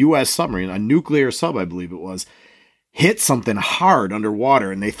submarine, a U.S. submarine, a nuclear sub, I believe it was, hit something hard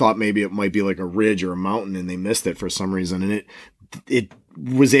underwater, and they thought maybe it might be like a ridge or a mountain, and they missed it for some reason, and it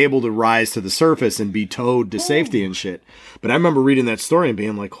was able to rise to the surface and be towed to safety and shit. But I remember reading that story and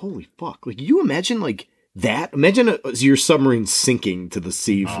being like, holy fuck, like, you imagine like that? Imagine your submarine sinking to the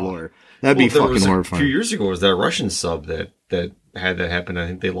sea floor. That'd be There fucking was horrifying. A few years ago, was that Russian sub that had that happen. I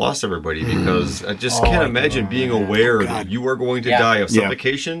think they lost everybody because I just can't imagine being aware that you are going to die of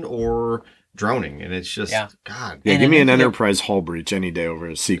suffocation or drowning, and it's just God. Yeah, And give a me an nuclear- Enterprise hull breach any day over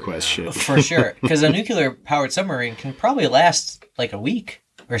a Sequest shit. For sure. Because a nuclear-powered submarine can probably last like a week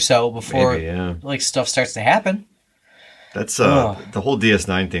or so before Maybe, yeah. like stuff starts to happen. That's the whole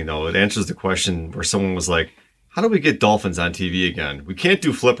DS9 thing, though. It answers the question where someone was like, "How do we get dolphins on TV again? We can't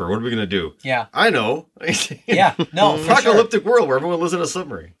do Flipper. What are we gonna do?" Yeah. I know. Yeah. No, for sure. Apocalyptic world where everyone lives in a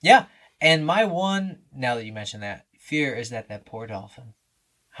submarine. Yeah. And my one, now that you mention that, fear is that poor dolphin.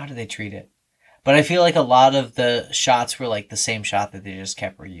 How do they treat it? But I feel like a lot of the shots were like the same shot that they just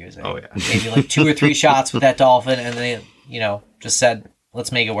kept reusing. Oh, yeah. Maybe like 2 or 3 shots with that dolphin, and they, just said,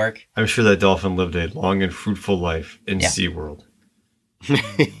 let's make it work. I'm sure that dolphin lived a long and fruitful life in SeaWorld.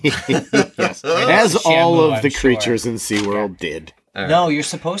 Yes. As all Shamu, of the I'm sure. creatures in SeaWorld did. No, you're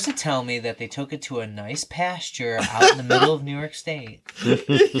supposed to tell me that they took it to a nice pasture out in the middle of New York State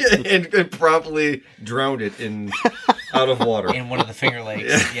and promptly drowned it out of water. in one of the Finger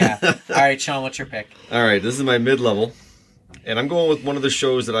Lakes. Yeah. All right, Sean, what's your pick? All right, this is my mid-level, and I'm going with one of the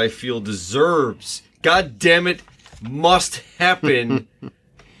shows that I feel deserves, god damn it, must happen,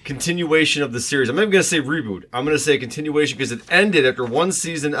 continuation of the series. I'm not even going to say reboot. I'm going to say continuation because it ended after one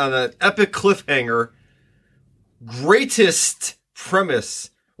season on an epic cliffhanger. Greatest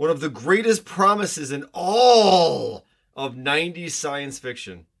premise, one of the greatest promises in all of 90s science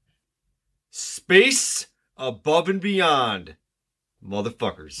fiction. Space Above and Beyond.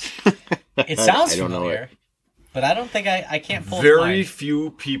 Motherfuckers. It sounds I don't know familiar, but I don't think I can't pull it Very mine.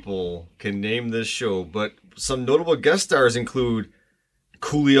 few people can name this show, but some notable guest stars include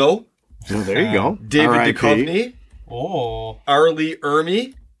Coolio, Oh, there you go. David R.I.P. Duchovny, Oh. Arlie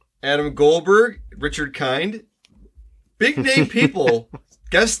Ermy, Adam Goldberg, Richard Kind. Big name people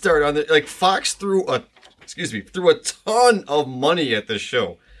guest starred on the like Fox threw a ton of money at this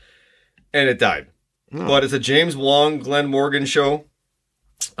show, and it died. but it's a James Wong, Glenn Morgan show.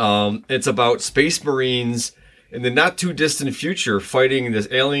 It's about space marines in the not too distant future fighting this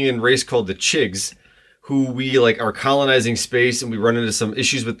alien race called the Chigs, who we like are colonizing space, and we run into some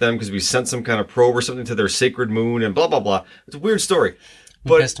issues with them because we sent some kind of probe or something to their sacred moon and blah blah blah. It's a weird story,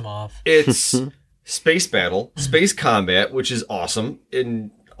 We pissed him off. it's space battle, space combat, which is awesome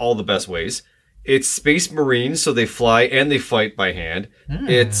in all the best ways. It's space marines, so they fly and they fight by hand.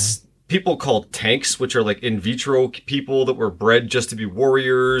 It's people called tanks, which are like in vitro people that were bred just to be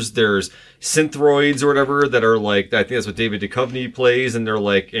warriors. There's synthroids or whatever that are like, I think that's what David Duchovny plays, and they're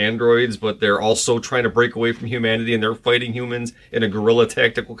like androids, but they're also trying to break away from humanity, and they're fighting humans in a guerrilla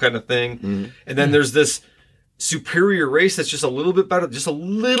tactical kind of thing. And then there's this superior race that's just a little bit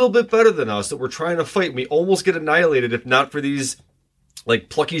better than us that we're trying to fight. And we almost get annihilated if not for these like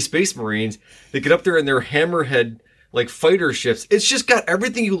plucky space marines that get up there in their hammerhead like fighter ships. It's just got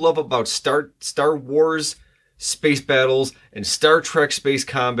everything you love about Star Wars space battles and Star Trek space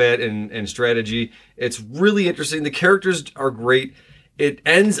combat and strategy. It's really interesting. The characters are great. It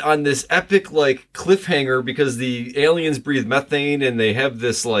ends on this epic like cliffhanger because the aliens breathe methane, and they have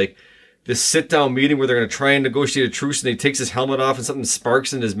this like this sit-down meeting where they're going to try and negotiate a truce, and he takes his helmet off and something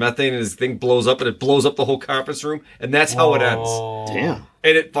sparks in his methane and his thing blows up, and it blows up the whole conference room, and that's how it ends. Damn.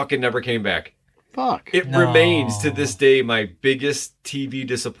 And it fucking never came back. Fuck. It remains to this day my biggest TV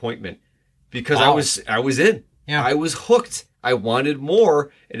disappointment because I was in. Yeah. I was hooked. I wanted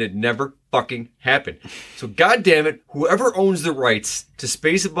more, and it never fucking happened. So goddamn it, whoever owns the rights to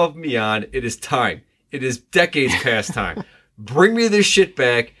Space Above and Beyond, it is time. It is decades past time. Bring me this shit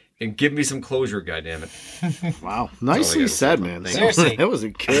back and give me some closure, goddammit. Wow. Nicely said, man. Seriously. That was a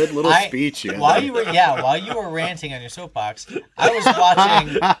good little speech. While you were ranting on your soapbox, I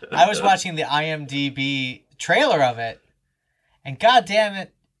was watching the IMDb trailer of it, and goddammit,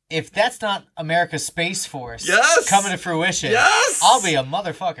 if that's not America's Space Force coming to fruition, I'll be a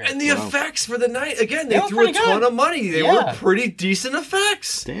motherfucker. And the effects for the night, again, they were threw a pretty ton good. of money. They were pretty decent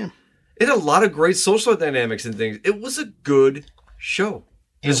effects. Damn. It had a lot of great social dynamics and things. It was a good show.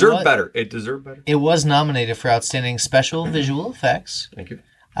 It deserved better. It was nominated for Outstanding Special Visual Effects, Thank you.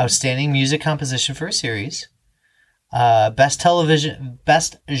 Outstanding Music Composition for a Series, Best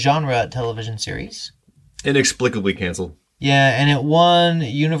Genre Television Series. Inexplicably canceled. Yeah, and it won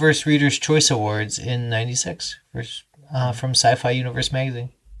Universe Reader's Choice Awards in '96 from Sci-Fi Universe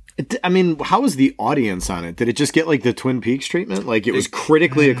magazine. I mean, how was the audience on it? Did it just get like the Twin Peaks treatment? Like it was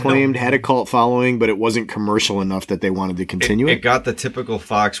critically acclaimed, had a cult following, but it wasn't commercial enough that they wanted to continue it? It got the typical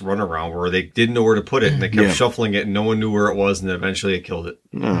Fox runaround where they didn't know where to put it, and they kept shuffling it, and no one knew where it was, and then eventually it killed it.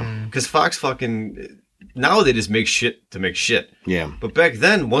 Because Fox fucking... Now they just make shit to make shit. Yeah. But back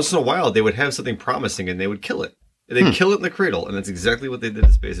then, once in a while, they would have something promising, and they would kill it. They'd kill it in the cradle, and that's exactly what they did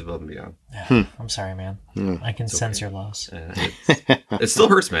to Space Above and Beyond. I'm sorry, man. I can sense your loss. It still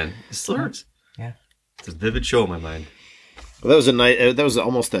hurts, man. It still hurts. Yeah. It's a vivid show in my mind. Well, that was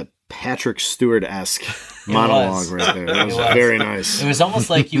almost a Patrick Stewart-esque monologue right there. That was very nice. It was almost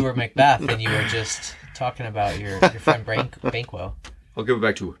like you were Macbeth and you were just talking about your friend Banquo. I'll give it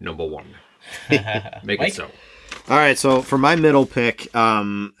back to number one. Make it so. All right, so for my middle pick,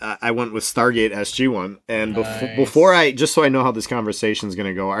 I went with Stargate SG-1. And before just so I know how this conversation is going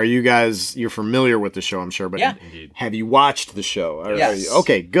to go, you're familiar with the show, I'm sure, but have you watched the show? Yes.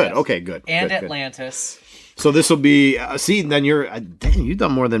 Okay, good. Yes. Okay, good. And good, Atlantis. Good. So this will be, then you're, damn, you've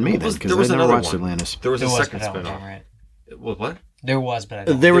done more than me then, because I never watched Atlantis. There was a second but I don't spinoff. remember it. What? There was, but I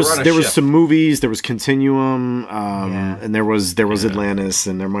don't There remember. was some movies. There was Continuum, and there was Atlantis,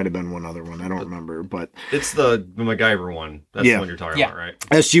 and there might have been one other one. I don't remember, but It's the MacGyver one. That's the one you're talking about, right?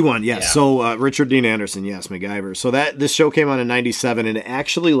 SG-1, yes. Yeah. So Richard Dean Anderson, yes, MacGyver. So this show came on in '97, and it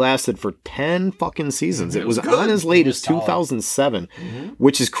actually lasted for 10 fucking seasons. It was on as late as 2007,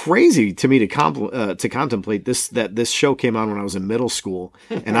 which is crazy to me to contemplate. This show came on when I was in middle school,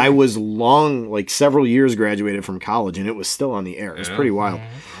 and I was several years graduated from college, and it was still on the air. It was pretty wild.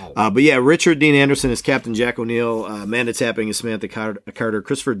 But yeah, Richard Dean Anderson is Captain Jack O'Neill, Amanda Tapping as Samantha Carter,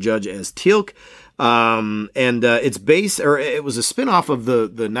 Christopher Judge as Teal'c. It was a spinoff of the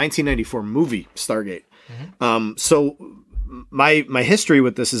 1994 movie Stargate. So my history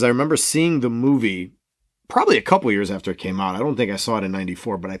with this is I remember seeing the movie probably a couple years after it came out. I don't think I saw it in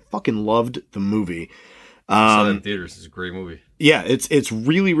 '94, but I fucking loved the movie. I saw it in theaters. It's a great movie. Yeah, it's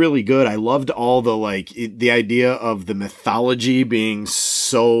really, really good. I loved all the idea of the mythology being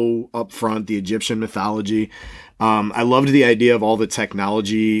so upfront, the Egyptian mythology. I loved the idea of all the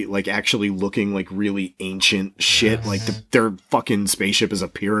technology, like actually looking like really ancient shit. Like their fucking spaceship is a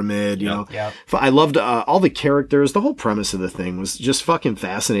pyramid, you know? Yep. I loved all the characters. The whole premise of the thing was just fucking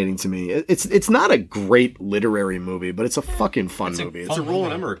fascinating to me. It's not a great literary movie, but it's a fucking fun movie. It's a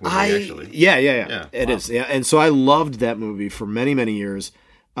Roland Emmerich movie, actually. Yeah. It is. Yeah. And so I loved that movie for many, many years.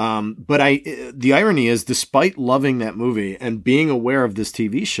 But the irony is, despite loving that movie and being aware of this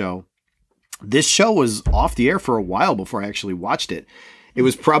TV show, this show was off the air for a while before I actually watched it. It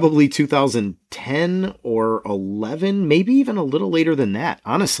was probably 2010 or 11, maybe even a little later than that,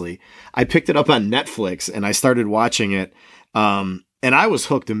 honestly. I picked it up on Netflix and I started watching it. And I was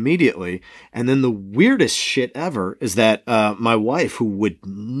hooked immediately. And then the weirdest shit ever is that my wife, who would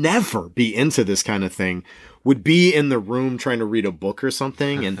never be into this kind of thing, would be in the room trying to read a book or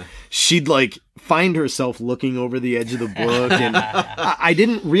something, and she'd like find herself looking over the edge of the book. And I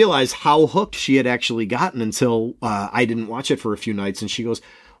didn't realize how hooked she had actually gotten until I didn't watch it for a few nights. And she goes,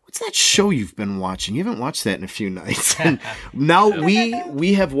 "What's that show you've been watching? You haven't watched that in a few nights." And now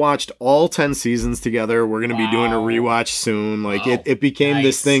we have watched all 10 seasons together. We're going to be doing a rewatch soon. Like it became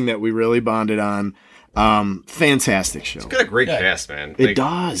this thing that we really bonded on. Fantastic show. It's got a great cast, man. It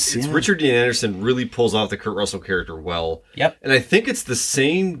does. It's Richard Dean Anderson really pulls off the Kurt Russell character well. Yep. And I think it's the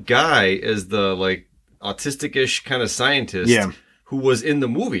same guy as the like autistic-ish kind of scientist who was in the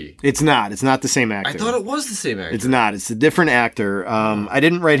movie. It's not the same actor. I thought it was the same actor. It's not. It's a different actor. I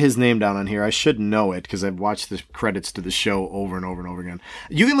didn't write his name down on here. I should know it because I've watched the credits to the show over and over and over again.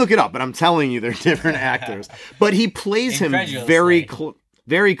 You can look it up, but I'm telling you they're different actors. But he plays him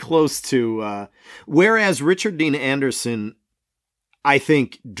very close to, whereas Richard Dean Anderson, I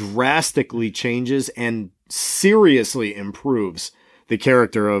think, drastically changes and seriously improves the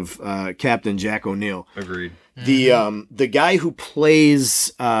character of Captain Jack O'Neill. Agreed. The guy who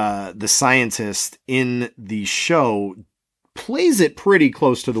plays the scientist in the show plays it pretty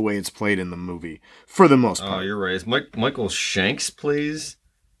close to the way it's played in the movie, for the most part. Oh, you're right. It's Michael Shanks plays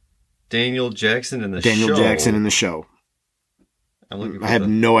Daniel Jackson in the show. Daniel Jackson in the show. I have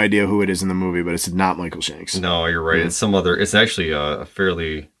no idea who it is in the movie, but it's not Michael Shanks. No, you're right. It's some other. It's actually a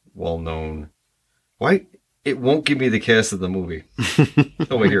fairly well-known. Why? It won't give me the cast of the movie.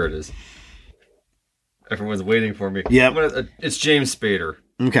 Oh, wait, here it is. Everyone's waiting for me. Yeah. It's James Spader.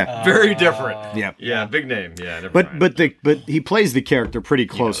 Okay. Very different. Yeah. Yeah, big name. Yeah, never but mind. but he plays the character pretty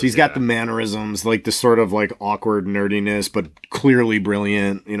close. He's got the mannerisms, like the sort of like awkward nerdiness, but clearly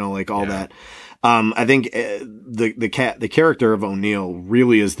brilliant. You know, like all that. I think the character of O'Neill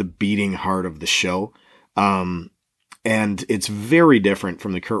really is the beating heart of the show. And it's very different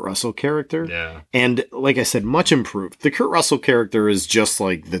from the Kurt Russell character. Yeah. And like I said, much improved. The Kurt Russell character is just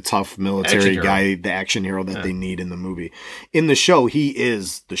like the tough military guy, the action hero that they need in the movie. In the show, he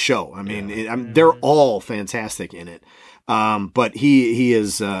is the show. I mean, they're all fantastic in it. But he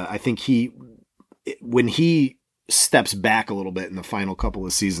is, I think when he steps back a little bit in the final couple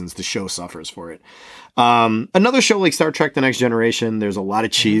of seasons, the show suffers for it. Another show like Star Trek The Next Generation, there's a lot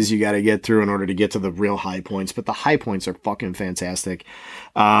of cheese you got to get through in order to get to the real high points, but the high points are fucking fantastic.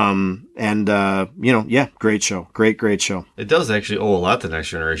 Great show. Great show. It does actually owe a lot to The Next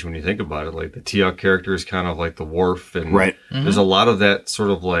Generation when you think about it. Like the Tiok character is kind of like the Worf, and there's a lot of that sort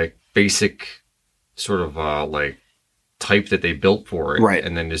of like basic sort of like type that they built for it,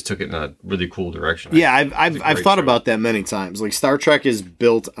 and then just took it in a really cool direction. Yeah, I've thought about that many times. Like Star Trek is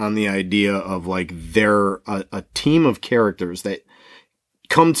built on the idea of like they're a team of characters that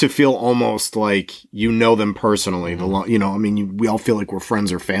come to feel almost like you know them personally. We all feel like we're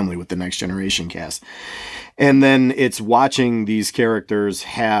friends or family with the Next Generation cast. And then it's watching these characters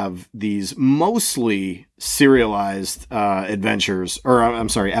have these mostly serialized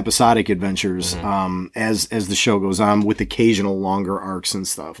episodic adventures as the show goes on, with occasional longer arcs and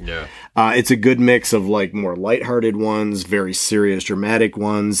stuff. Yeah. It's a good mix of like more lighthearted ones, very serious, dramatic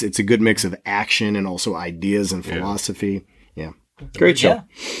ones. It's a good mix of action and also ideas and philosophy. Yeah. Great show. Yeah.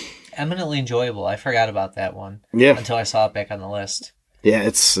 Eminently enjoyable. I forgot about that one. Yeah. Until I saw it back on the list. Yeah,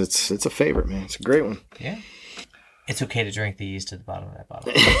 it's a favorite, man. It's a great one. Yeah. It's okay to drink the yeast at the bottom of that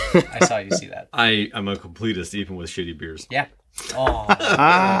bottle. I saw you see that. I'm a completist even with shitty beers. Yeah. Oh.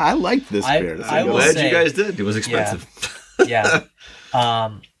 I liked this beer. I'm glad you guys did. It was expensive. Yeah.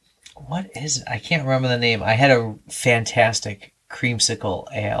 What is it? I can't remember the name. I had a fantastic creamsicle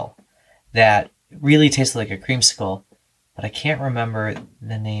ale that really tasted like a creamsicle, but I can't remember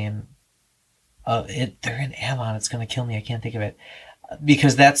the name of it. They're in Avon. It's going to kill me. I can't think of it.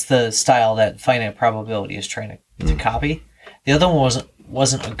 Because that's the style that Finite Probability is trying to copy. The other one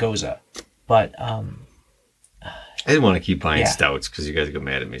wasn't a Goza, but I didn't want to keep buying Yeah. stouts because you guys get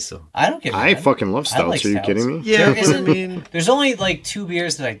mad at me. So I don't get I mad. fucking love stouts. like Are you stouts. kidding me? yeah, There but I isn't- mean, There's only like 2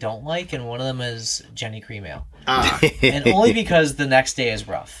 beers that I don't like, and one of them is Jenny Cream Ale. ah, And only because the next day is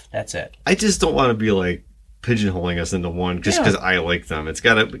rough. That's it. I just don't want to be like pigeonholing us into one just Yeah. because I like them. We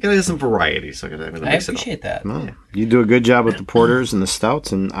gotta have some variety. So I'm gonna I mix it up. appreciate that. No, you do a good job with the porters and the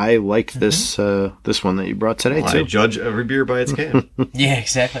stouts, and I like this this one that you brought today I too. judge every beer by its can. Yeah,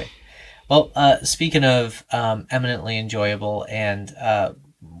 exactly. Well, speaking of eminently enjoyable and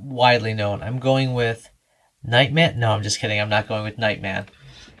widely known, I'm going with Nightman. No, I'm just kidding. I'm not going with Nightman.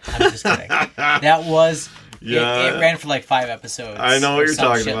 I'm just kidding. That was... Yeah. It ran for like 5 episodes. I know or what you're some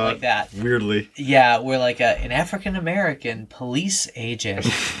talking shit about. like that. Weirdly. Yeah, where like an African American police agent,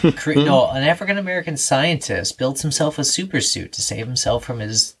 an African American scientist builds himself a super suit to save himself from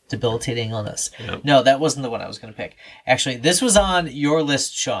his debilitating illness. Yep. No, that wasn't the one I was going to pick. Actually, this was on your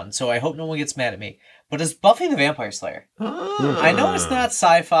list, Sean, so I hope no one gets mad at me. But it's Buffy the Vampire Slayer. I know it's not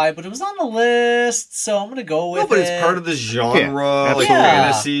sci-fi, but it was on the list, so I'm going to go with No, but it. it's part of the genre, Yeah, like yeah.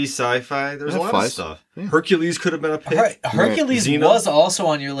 fantasy, sci-fi. There's a That lot flies. of stuff. Yeah. Hercules could have been a pick. Hercules Xena? was also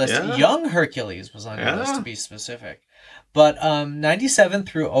on your list. Yeah. Young Hercules was on your Yeah. list, to be specific. But 97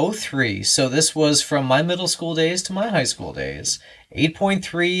 through 03, so this was from my middle school days to my high school days.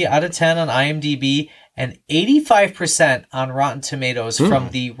 8.3 out of 10 on IMDb and 85% on Rotten Tomatoes from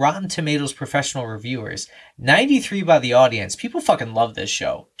the Rotten Tomatoes professional reviewers. 93 by the audience. People fucking love this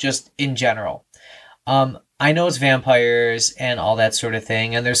show, just in general. I know it's vampires and all that sort of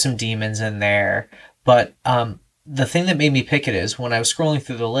thing, and there's some demons in there, but the thing that made me pick it is when I was scrolling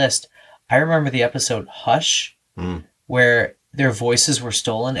through the list, I remember the episode Hush, where their voices were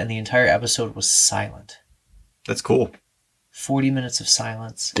stolen and the entire episode was silent. That's cool. 40 minutes of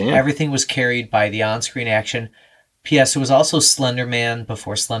silence. Damn. Everything was carried by the on-screen action. P.S. It was also Slender Man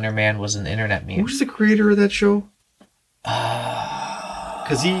before Slender Man was an internet meme. Who's the creator of that show?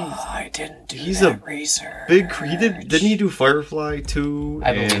 Because I didn't do he's that a research. didn't he do Firefly too?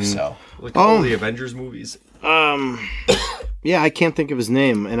 I believe and, so. Like all the Avengers movies. Yeah, I can't think of his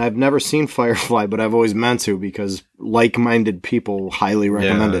name, and I've never seen Firefly, but I've always meant to because like-minded people highly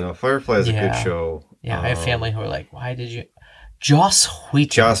recommend yeah, it. no, Firefly is a Yeah. good show. Yeah, I have family who are like, why did you... Joss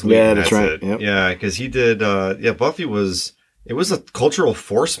Wheaton. Joss Whedon, Yeah, that's right, it. yep. Yeah, because he did. Buffy was. It was a cultural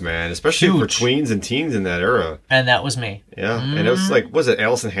force, man, especially for Huge. tweens and teens in that era. And that was me. Yeah, and it was like, was it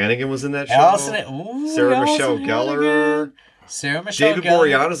Allison Hannigan was in that show? Sarah Michelle Gellar. Sarah Michelle David Gellar.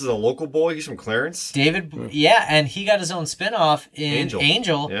 Boreanaz is a local boy. He's from Clarence. Yeah, and he got his own spin-off in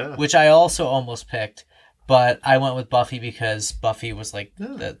Angel, Yeah. which I also almost picked. But I went with Buffy because Buffy was like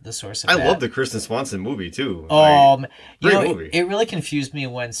the source of I that. love the Kristen Swanson movie too. You Great know, movie. it really confused me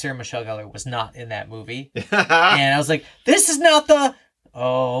when Sarah Michelle Gellar was not in that movie. And I was like, this is not the...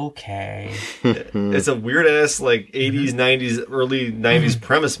 Okay. It's a weird ass like 80s, Mm-hmm. 90s, early 90s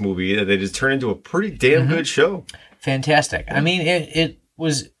premise movie that they just turned into a pretty damn Mm-hmm. good show. Fantastic. I mean, it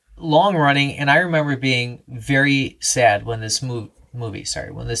was long running, and I remember being very sad when this when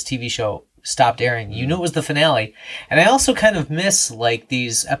this TV show stopped airing. You knew it was the finale. And I also kind of miss like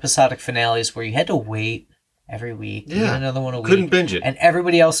these episodic finales where you had to wait every week. You had another one a week. Couldn't binge it. And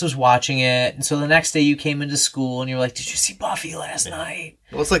everybody else was watching it. And so the next day you came into school and you were like, did you see Buffy last night?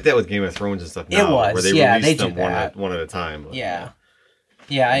 Well, it's like that with Game of Thrones and stuff now. It was, where they yeah, release they do them one that. at a time. But, Yeah.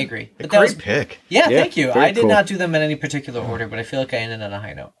 Yeah, I agree. A But great pick. yeah, Yeah, thank you. very I did cool. not do them in any particular order, but I feel like I ended on a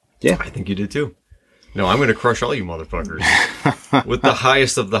high note. I think you did too. No, I'm going to crush all you motherfuckers with the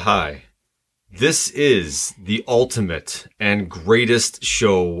highest of the high. This is the ultimate and greatest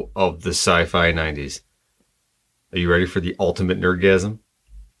show of the sci-fi 90s. Are you ready for the ultimate nerdgasm?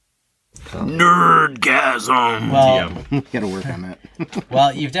 Nerdgasm. Well, TM. Gotta work on that.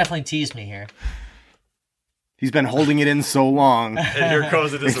 well, you've definitely teased me here. He's been holding it in so long. And here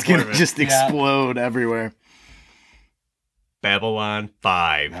comes the It's disappointment. gonna just explode everywhere. Babylon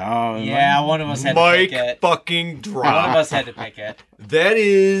 5. Oh, Yeah, one of us had to Mike pick it. fucking One of drop. us had to pick it. That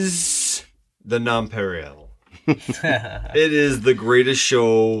is the Nonpareil. It is the greatest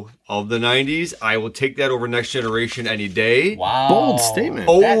show of the 90s. I will take that over Next Generation any day. Wow. Bold statement.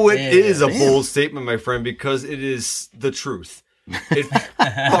 Oh, That it is a damn. bold statement, my friend, because it is the truth. It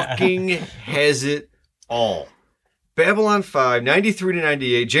fucking has it all. Babylon 5, 93 to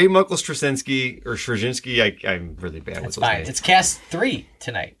 98. J. Michael Straczynski, or Straczynski, I'm really bad with It's those fine. names. It's cast 3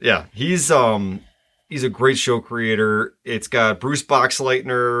 tonight. Yeah, he's He's a great show creator. It's got Bruce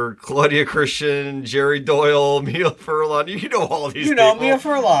Boxleitner, Claudia Christian, Jerry Doyle, Mia Furlong. You know all these people. Mia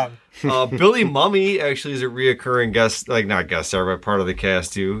Furlong. Billy Mummy actually is a reoccurring guest, like not guest star, but part of the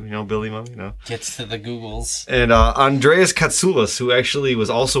cast too. You know Billy Mummy, Gets to the Googles. And Andreas Katsoulis, who actually was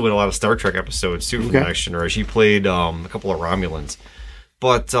also in a lot of Star Trek episodes too from the Next Generation. He played a couple of Romulans.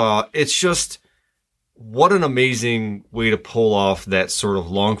 But it's just... what an amazing way to pull off that sort of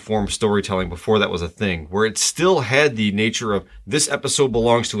long-form storytelling before that was a thing, where it still had the nature of this episode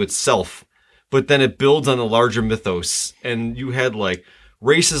belongs to itself, but then it builds on the larger mythos. And you had like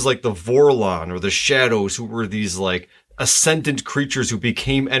races like the Vorlon or the Shadows, who were these like ascendant creatures who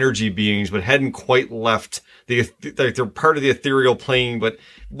became energy beings but hadn't quite left they're part of the ethereal plane, but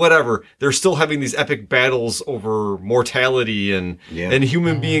whatever, they're still having these epic battles over mortality and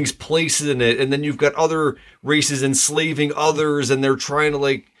human beings' places in it. And then you've got other races enslaving others, and they're trying to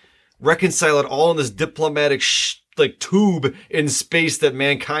like reconcile it all in this diplomatic tube in space that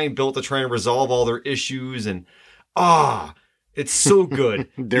mankind built to try and resolve all their issues. And it's so good.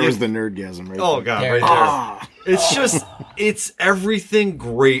 There's the nerdgasm right Oh, there. God, right there. It's just, it's everything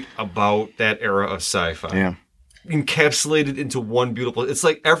great about that era of sci-fi. Yeah. Encapsulated into one beautiful... It's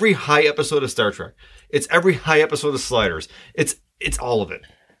like every high episode of Star Trek. It's every high episode of Sliders. It's all of it.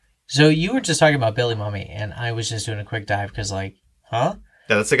 So you were just talking about Billy Mummy, and I was just doing a quick dive because huh? Yeah,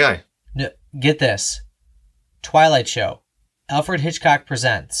 that's the guy. No, get this. Twilight Show. Alfred Hitchcock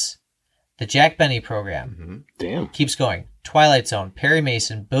Presents. The Jack Benny Program. Mm-hmm. Damn. Keeps going. Twilight Zone. Perry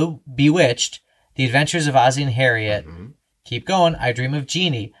Mason. Bewitched. The Adventures of Ozzie and Harriet. Mm-hmm. Keep going. I Dream of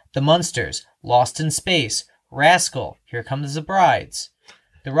Jeannie. The Munsters. Lost in Space. Rascal. Here Comes the Brides.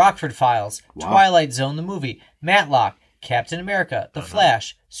 The Rockford Files. Wow. Twilight Zone the movie. Matlock. Captain America. The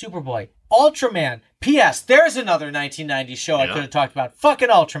Flash. Superboy. Ultraman. P.S. There's another 1990 show I could have talked about. Fucking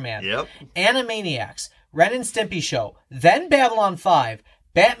Ultraman. Yep. Animaniacs. Ren and Stimpy Show. Then Babylon 5.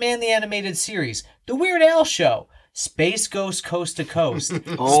 Batman the Animated Series. The Weird Al Show. Space Ghost Coast to Coast.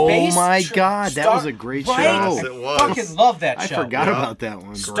 Oh Space my God, that was a great show. Yes, it was. Fucking love that I show. forgot about that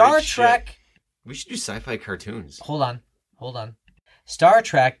one. Star Great Trek. shit. We should do sci-fi cartoons. Hold on. Star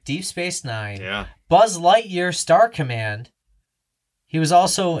Trek, Deep Space Nine. Yeah. Buzz Lightyear, Star Command. He was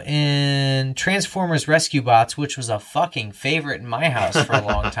also in Transformers Rescue Bots, which was a fucking favorite in my house for a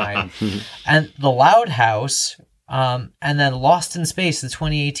long time. And The Loud House, and then Lost in Space in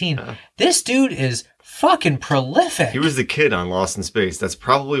 2018. This dude is fucking prolific. He was the kid on Lost in Space. That's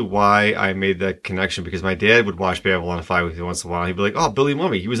probably why I made that connection, because my dad would watch Babylon 5 with me once in a while. He'd be like, oh, Billy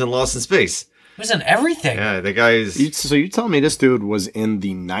Mummy, he was in Lost in Space. He was in everything. Yeah, the guy is... So you tell me this dude was in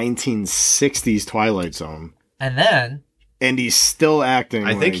the 1960s Twilight Zone, And then... and he's still acting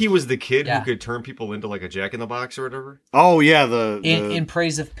I think he was the kid Yeah. who could turn people into like a Jack-in-the-Box or whatever. Oh, yeah, In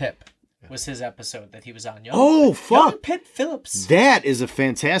Praise of Pip was his episode that he was on. Oh, fuck. Young Pip Phillips. That is a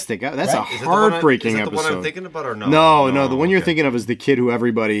fantastic... That's Right. a Is it the one heartbreaking is it the episode. one I'm thinking about or no? No, the one you're okay. thinking of is the kid who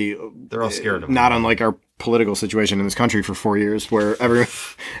everybody... They're all scared of him. Not unlike our political situation in this country for 4 years, where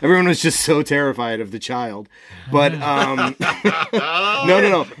everyone was just so terrified of the child. But, no.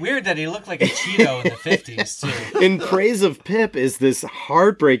 Weird that he looked like a Cheeto in the 50s, too. In Praise of Pip is this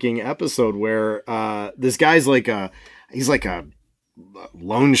heartbreaking episode where this guy's he's like a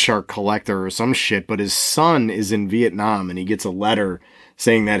loan shark collector or some shit, but his son is in Vietnam, and he gets a letter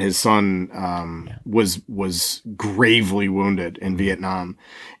saying that his son was gravely wounded in Vietnam.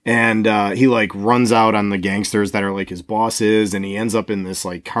 And he like runs out on the gangsters that are like his bosses, and he ends up in this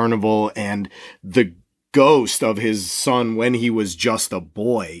like carnival, and the ghost of his son when he was just a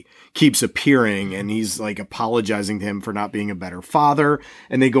boy keeps appearing, and he's like apologizing to him for not being a better father,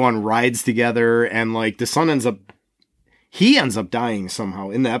 and they go on rides together, and like the son ends up dying somehow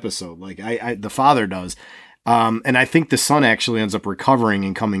in the episode, like the father does, and I think the son actually ends up recovering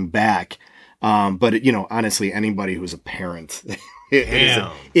and coming back, but honestly, anybody who's a parent,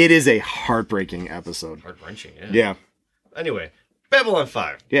 it is a heartbreaking episode. Heart-wrenching, Yeah. Anyway, Babylon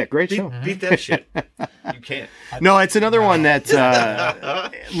 5. Yeah, great show. Beat that shit. You can't. No, it's another one that,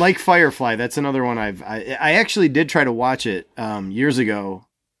 like Firefly, that's another one I actually did try to watch it years ago.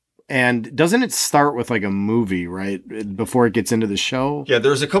 And doesn't it start with like a movie, right? Before it gets into the show? Yeah,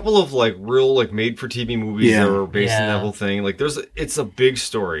 there's a couple of like real like made for TV movies that were based on that whole thing. Like it's a big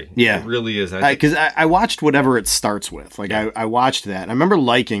story. Yeah. It really is. Because I watched whatever it starts with. Like I watched that. I remember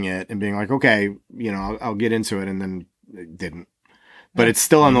liking it and being like, okay, I'll get into it, and then it didn't. But it's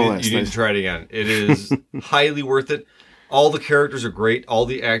still on the list. You need to try it again. It is highly worth it. All the characters are great. All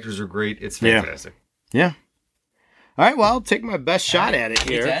the actors are great. It's fantastic. Yeah. All right, well, I'll take my best shot at it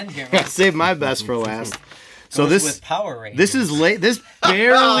here. to end here, I'll save my best for last. So Goes this with Power Rangers. this is late. This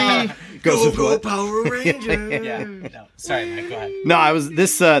barely goes with what? Power Ranger. Yeah. No. Sorry, Mike. Go ahead. No, I was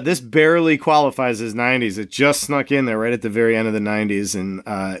this barely qualifies as 90s. It just snuck in there right at the very end of the 90s. And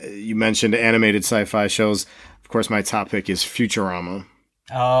you mentioned animated sci-fi shows. Of course, my top pick is Futurama.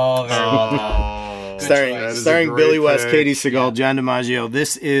 Oh, very well done. Good choice. Starring great Billy West, pick. Katie Seagal, John DiMaggio.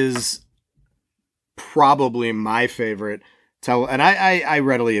 This is probably my favorite. And I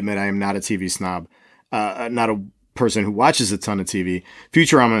readily admit I am not a TV snob, not a person who watches a ton of TV.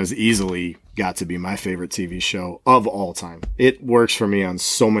 Futurama has easily got to be my favorite TV show of all time. It works for me on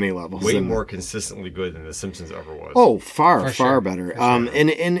so many levels. Way And- more consistently good than The Simpsons ever was. Oh, far For sure. better.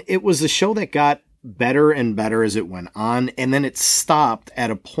 And it was a show that got better and better as it went on, and then it stopped at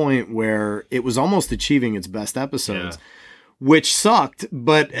a point where it was almost achieving its best episodes. Yeah. Which sucked,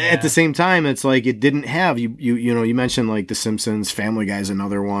 but Yeah. at the same time, it's like it didn't have you mentioned like The Simpsons, Family Guy's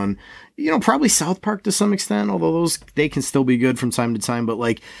another one, probably South Park to some extent, although they can still be good from time to time. But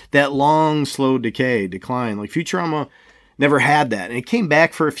like that long, slow decline, like Futurama never had that, and it came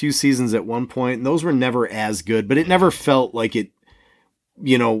back for a few seasons at one point, and those were never as good, but it never felt like it,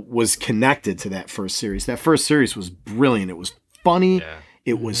 was connected to that first series. That first series was brilliant. It was funny. Yeah.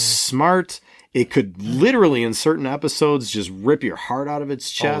 It was smart. It could literally, in certain episodes, just rip your heart out of its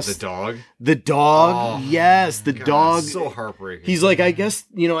chest. Oh, the dog. The dog, yes, the God, dog. So heartbreaking. He's like, I guess,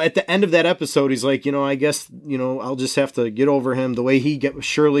 at the end of that episode, he's like, I guess, I'll just have to get over him the way he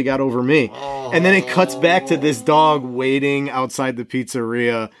surely got over me. And then it cuts back to this dog waiting outside the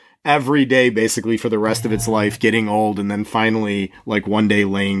pizzeria every day, basically, for the rest of its life, getting old, and then finally, like, one day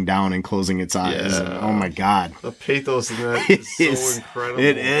laying down and closing its eyes. Yeah. And, oh, my God. The pathos in that is so incredible.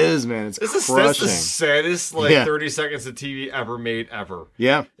 It is, man. It's That's crushing. the saddest 30 seconds of TV ever made ever.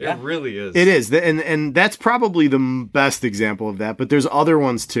 Yeah. It really is. It is, and that's probably the best example of that. But there's other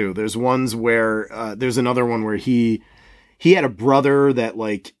ones too. There's ones where there's another one where he had a brother that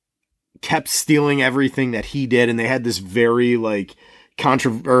like kept stealing everything that he did, and they had this very like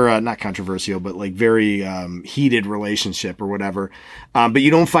not controversial, but like very heated relationship or whatever. But you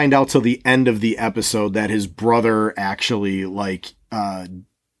don't find out till the end of the episode that his brother actually like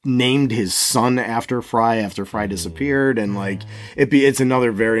named his son after Fry disappeared, and like it's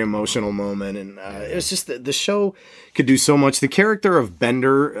another very emotional moment, and it's just the show could do so much. The character of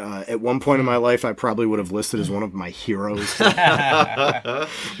Bender at one point in my life I probably would have listed as one of my heroes.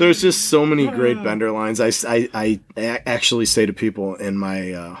 There's just so many great Bender lines. I actually say to people in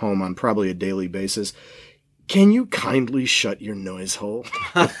my home on probably a daily basis, can you kindly shut your noise hole?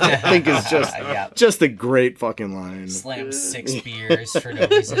 I think it's just a great fucking line. Slam 6 beers for no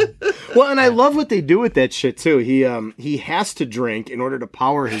reason. Well, and I love what they do with that shit too. He has to drink in order to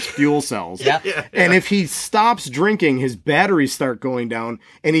power hhis fuel cells. Yep. And if he stops drinking, his batteries start going down,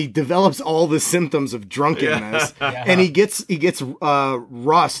 and he develops all the symptoms of drunkenness. Yeah. And he gets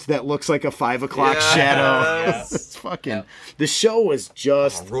rust that looks like a 5 o'clock shadow. Yes. It's fucking. Yep. The show was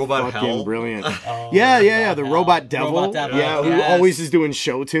just Robot fucking Hell? brilliant. Oh, Yeah. The Robot Devil. Robot Devil, Yeah, who yes. always is doing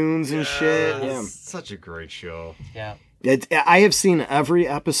show tunes and shit. Yeah. Such a great show. Yeah. I have seen every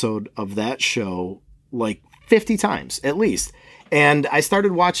episode of that show like 50 times at least. And I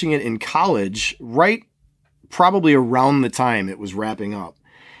started watching it in college, right probably around the time it was wrapping up.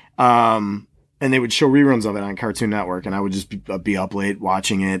 And they would show reruns of it on Cartoon Network, and I would just be up late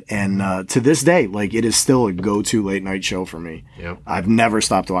watching it. And to this day, like, it is still a go-to late night show for me. Yep. I've never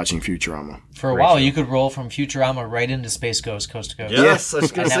stopped watching Futurama. For a while, you could roll from Futurama right into Space Ghost Coast to Coast. Yes, I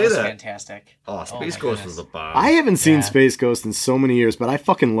was going And to that say was that. fantastic. Oh, Space my Ghost goodness. was a bomb. I haven't seen Yeah. Space Ghost in so many years, but I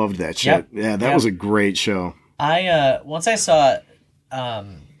fucking loved that shit. Yep. Yeah, that Yep. was a great show. Once I saw,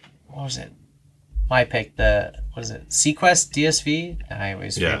 what was it? My pick, Sequest DSV? I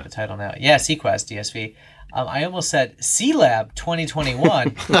always forget Yeah. the title now. Yeah, Sequest DSV. I almost said C-Lab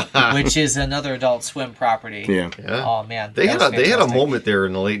 2021, which is another Adult Swim property. Yeah. Yeah. Oh man, They that had was a fantastic. moment there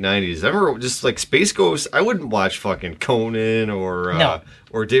in the late '90s. I remember just like Space Ghost. I wouldn't watch fucking Conan or No.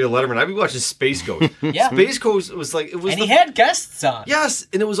 or David Letterman. I'd be watching Space Ghost. Yeah. Space Ghost was like it was. And he had guests on. Yes,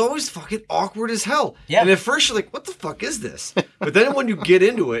 and it was always fucking awkward as hell. Yeah. And at first you're like, what the fuck is this? But then when you get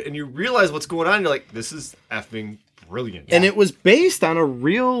into it and you realize what's going on, you're like, this is effing brilliant. And it was based on a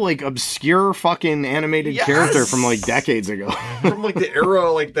real, like, obscure fucking animated Yes. character from, like, decades ago. From like the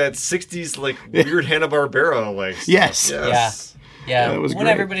era, like that '60s, like weird Hanna-Barbera, like stuff. Yes. Yes. Yeah, that was when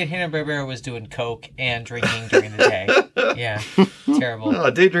great. everybody at Hanna-Barbera was doing coke and drinking during the day. Yeah, terrible.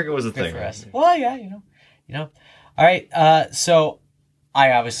 Oh, day drinking was a Good thing. for us. Well, yeah, you know. All right, so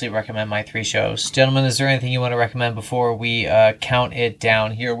I obviously recommend my 3 shows. Gentlemen, is there anything you want to recommend before we count it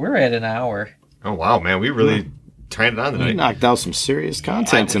down here? We're at an hour. Oh wow, man, we really trying it on You tonight. knocked out some serious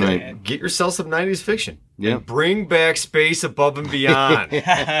content tonight. Get yourself some 90s fiction. Yeah. And bring back Space Above and Beyond. Mike?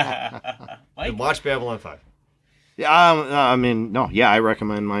 And watch Babylon 5. Yeah, I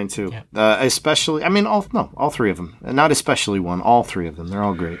recommend mine too. Especially, all three of them. Not especially one, all three of them. They're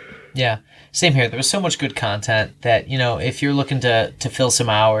all great. Yeah, same here. There was so much good content that, if you're looking to fill some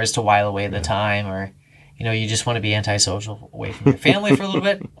hours to while away the time, or, you just want to be antisocial away from your family for a little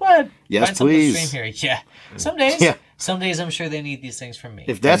bit, what? Yes, Find something to please. stream here. Yeah. Some days I'm sure they need these things from me.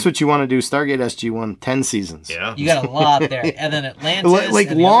 If that's what you want to do, Stargate SG-1, 10 seasons. Yeah. You got a lot there. And then Atlantis.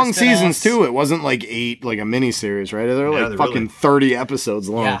 Like and the long other spin-offs. seasons too. It wasn't like 8, like a mini series, right? They're like they're fucking really- 30 episodes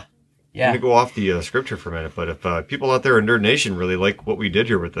long. Yeah. I'm Yeah. going to go off the scripture for a minute, but if people out there in Nerd Nation really like what we did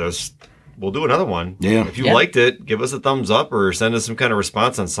here with us, we'll do another one. Yeah. If you Yeah. liked it, give us a thumbs up or send us some kind of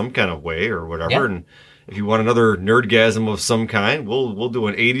response on some kind of way or whatever. Yeah. And if you want another nerdgasm of some kind, we'll do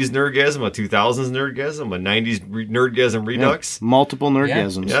an 80s nerdgasm, a 2000s nerdgasm, a 90s nerdgasm redux. Multiple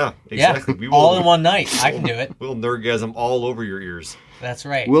nerdgasms. Yeah, exactly. Yeah. All in one night. I can do it. We'll nerdgasm all over your ears. That's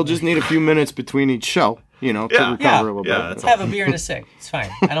right. We'll just need a few minutes between each show, to Yeah. recover Yeah. a little Yeah, bit. that's have a beer and a cig. It's fine.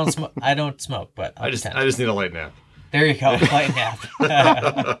 I don't smoke. I don't smoke, but I'll I just pretend. need a light nap. There you go, light nap.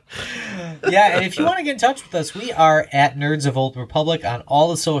 Yeah, and if you want to get in touch with us, we are at Nerds of Old Republic on all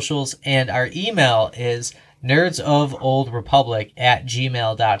the socials, and our email is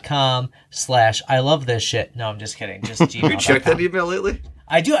nerdsofoldrepublic@gmail.com/I love this shit. No, I'm just kidding. Just gmail.com. You checked that email lately?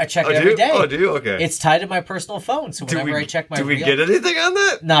 I do. I check it do every you? day. Oh, do you? Okay. It's tied to my personal phone, so whenever I check my do we real... get anything on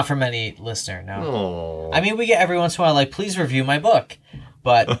that? Not from any listener, no. Oh. I mean, we get every once in a while, like, please review my book.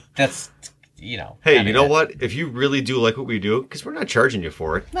 But that's, Hey, kinda you know it. what? If you really do like what we do, because we're not charging you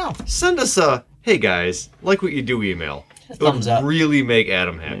for it, No. send us a, hey guys, like what you do email. It Thumbs would up. really make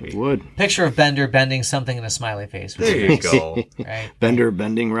Adam happy. Would. Picture of Bender bending something in a smiley face. There you go. Right? Bender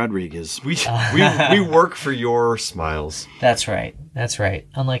Bending Rodriguez. we work for your smiles. That's right. That's right.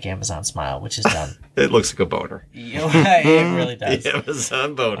 Unlike Amazon Smile, which is done. It looks like a boner. It really does. The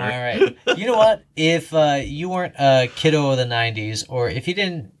Amazon boner. All right. You know what? If you weren't a kiddo of the 90s, or if you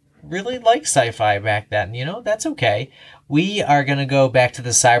didn't really like sci-fi back then, that's okay. We are going to go back to the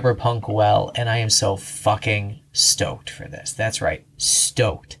cyberpunk well, and I am so fucking stoked for this. That's right.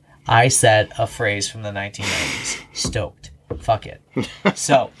 Stoked. I said a phrase from the 1990s. Stoked. Fuck it.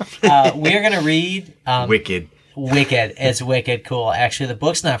 So, we are going to read... Wicked. Wicked. It's wicked cool. Actually, the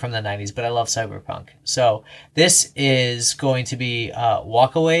book's not from the 90s, but I love cyberpunk. So this is going to be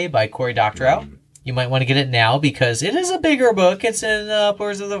Walk Away by Cory Doctorow. You might want to get it now because it is a bigger book. It's in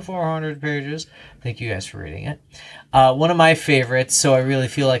upwards of the 400 pages. Thank you guys for reading it. One of my favorites, so I really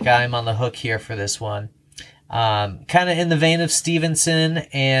feel like I'm on the hook here for this one. Kind of in the vein of Stevenson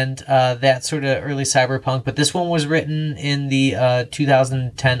and that sort of early cyberpunk, but this one was written in the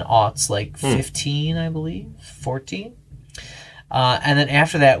 2010 aughts, like 15, I believe, 14. And then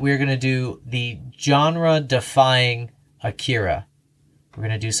after that, we're going to do the genre-defying Akira. We're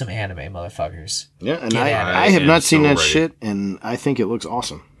going to do some anime, motherfuckers. Yeah, and Get at it. I have not seen so that ready. shit, and I think it looks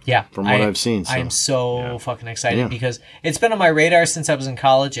awesome. Yeah. From what I've seen, so. I'm so fucking excited Yeah. because it's been on my radar since I was in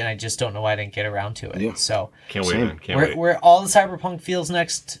college, and I just don't know why I didn't get around to it. Yeah. So Can't wait, Same. man. Can't wait. we're all the cyberpunk feels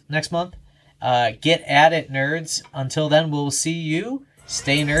next month. Get at it, nerds. Until then, we'll see you.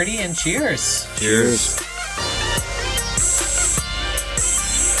 Stay nerdy and cheers. Cheers.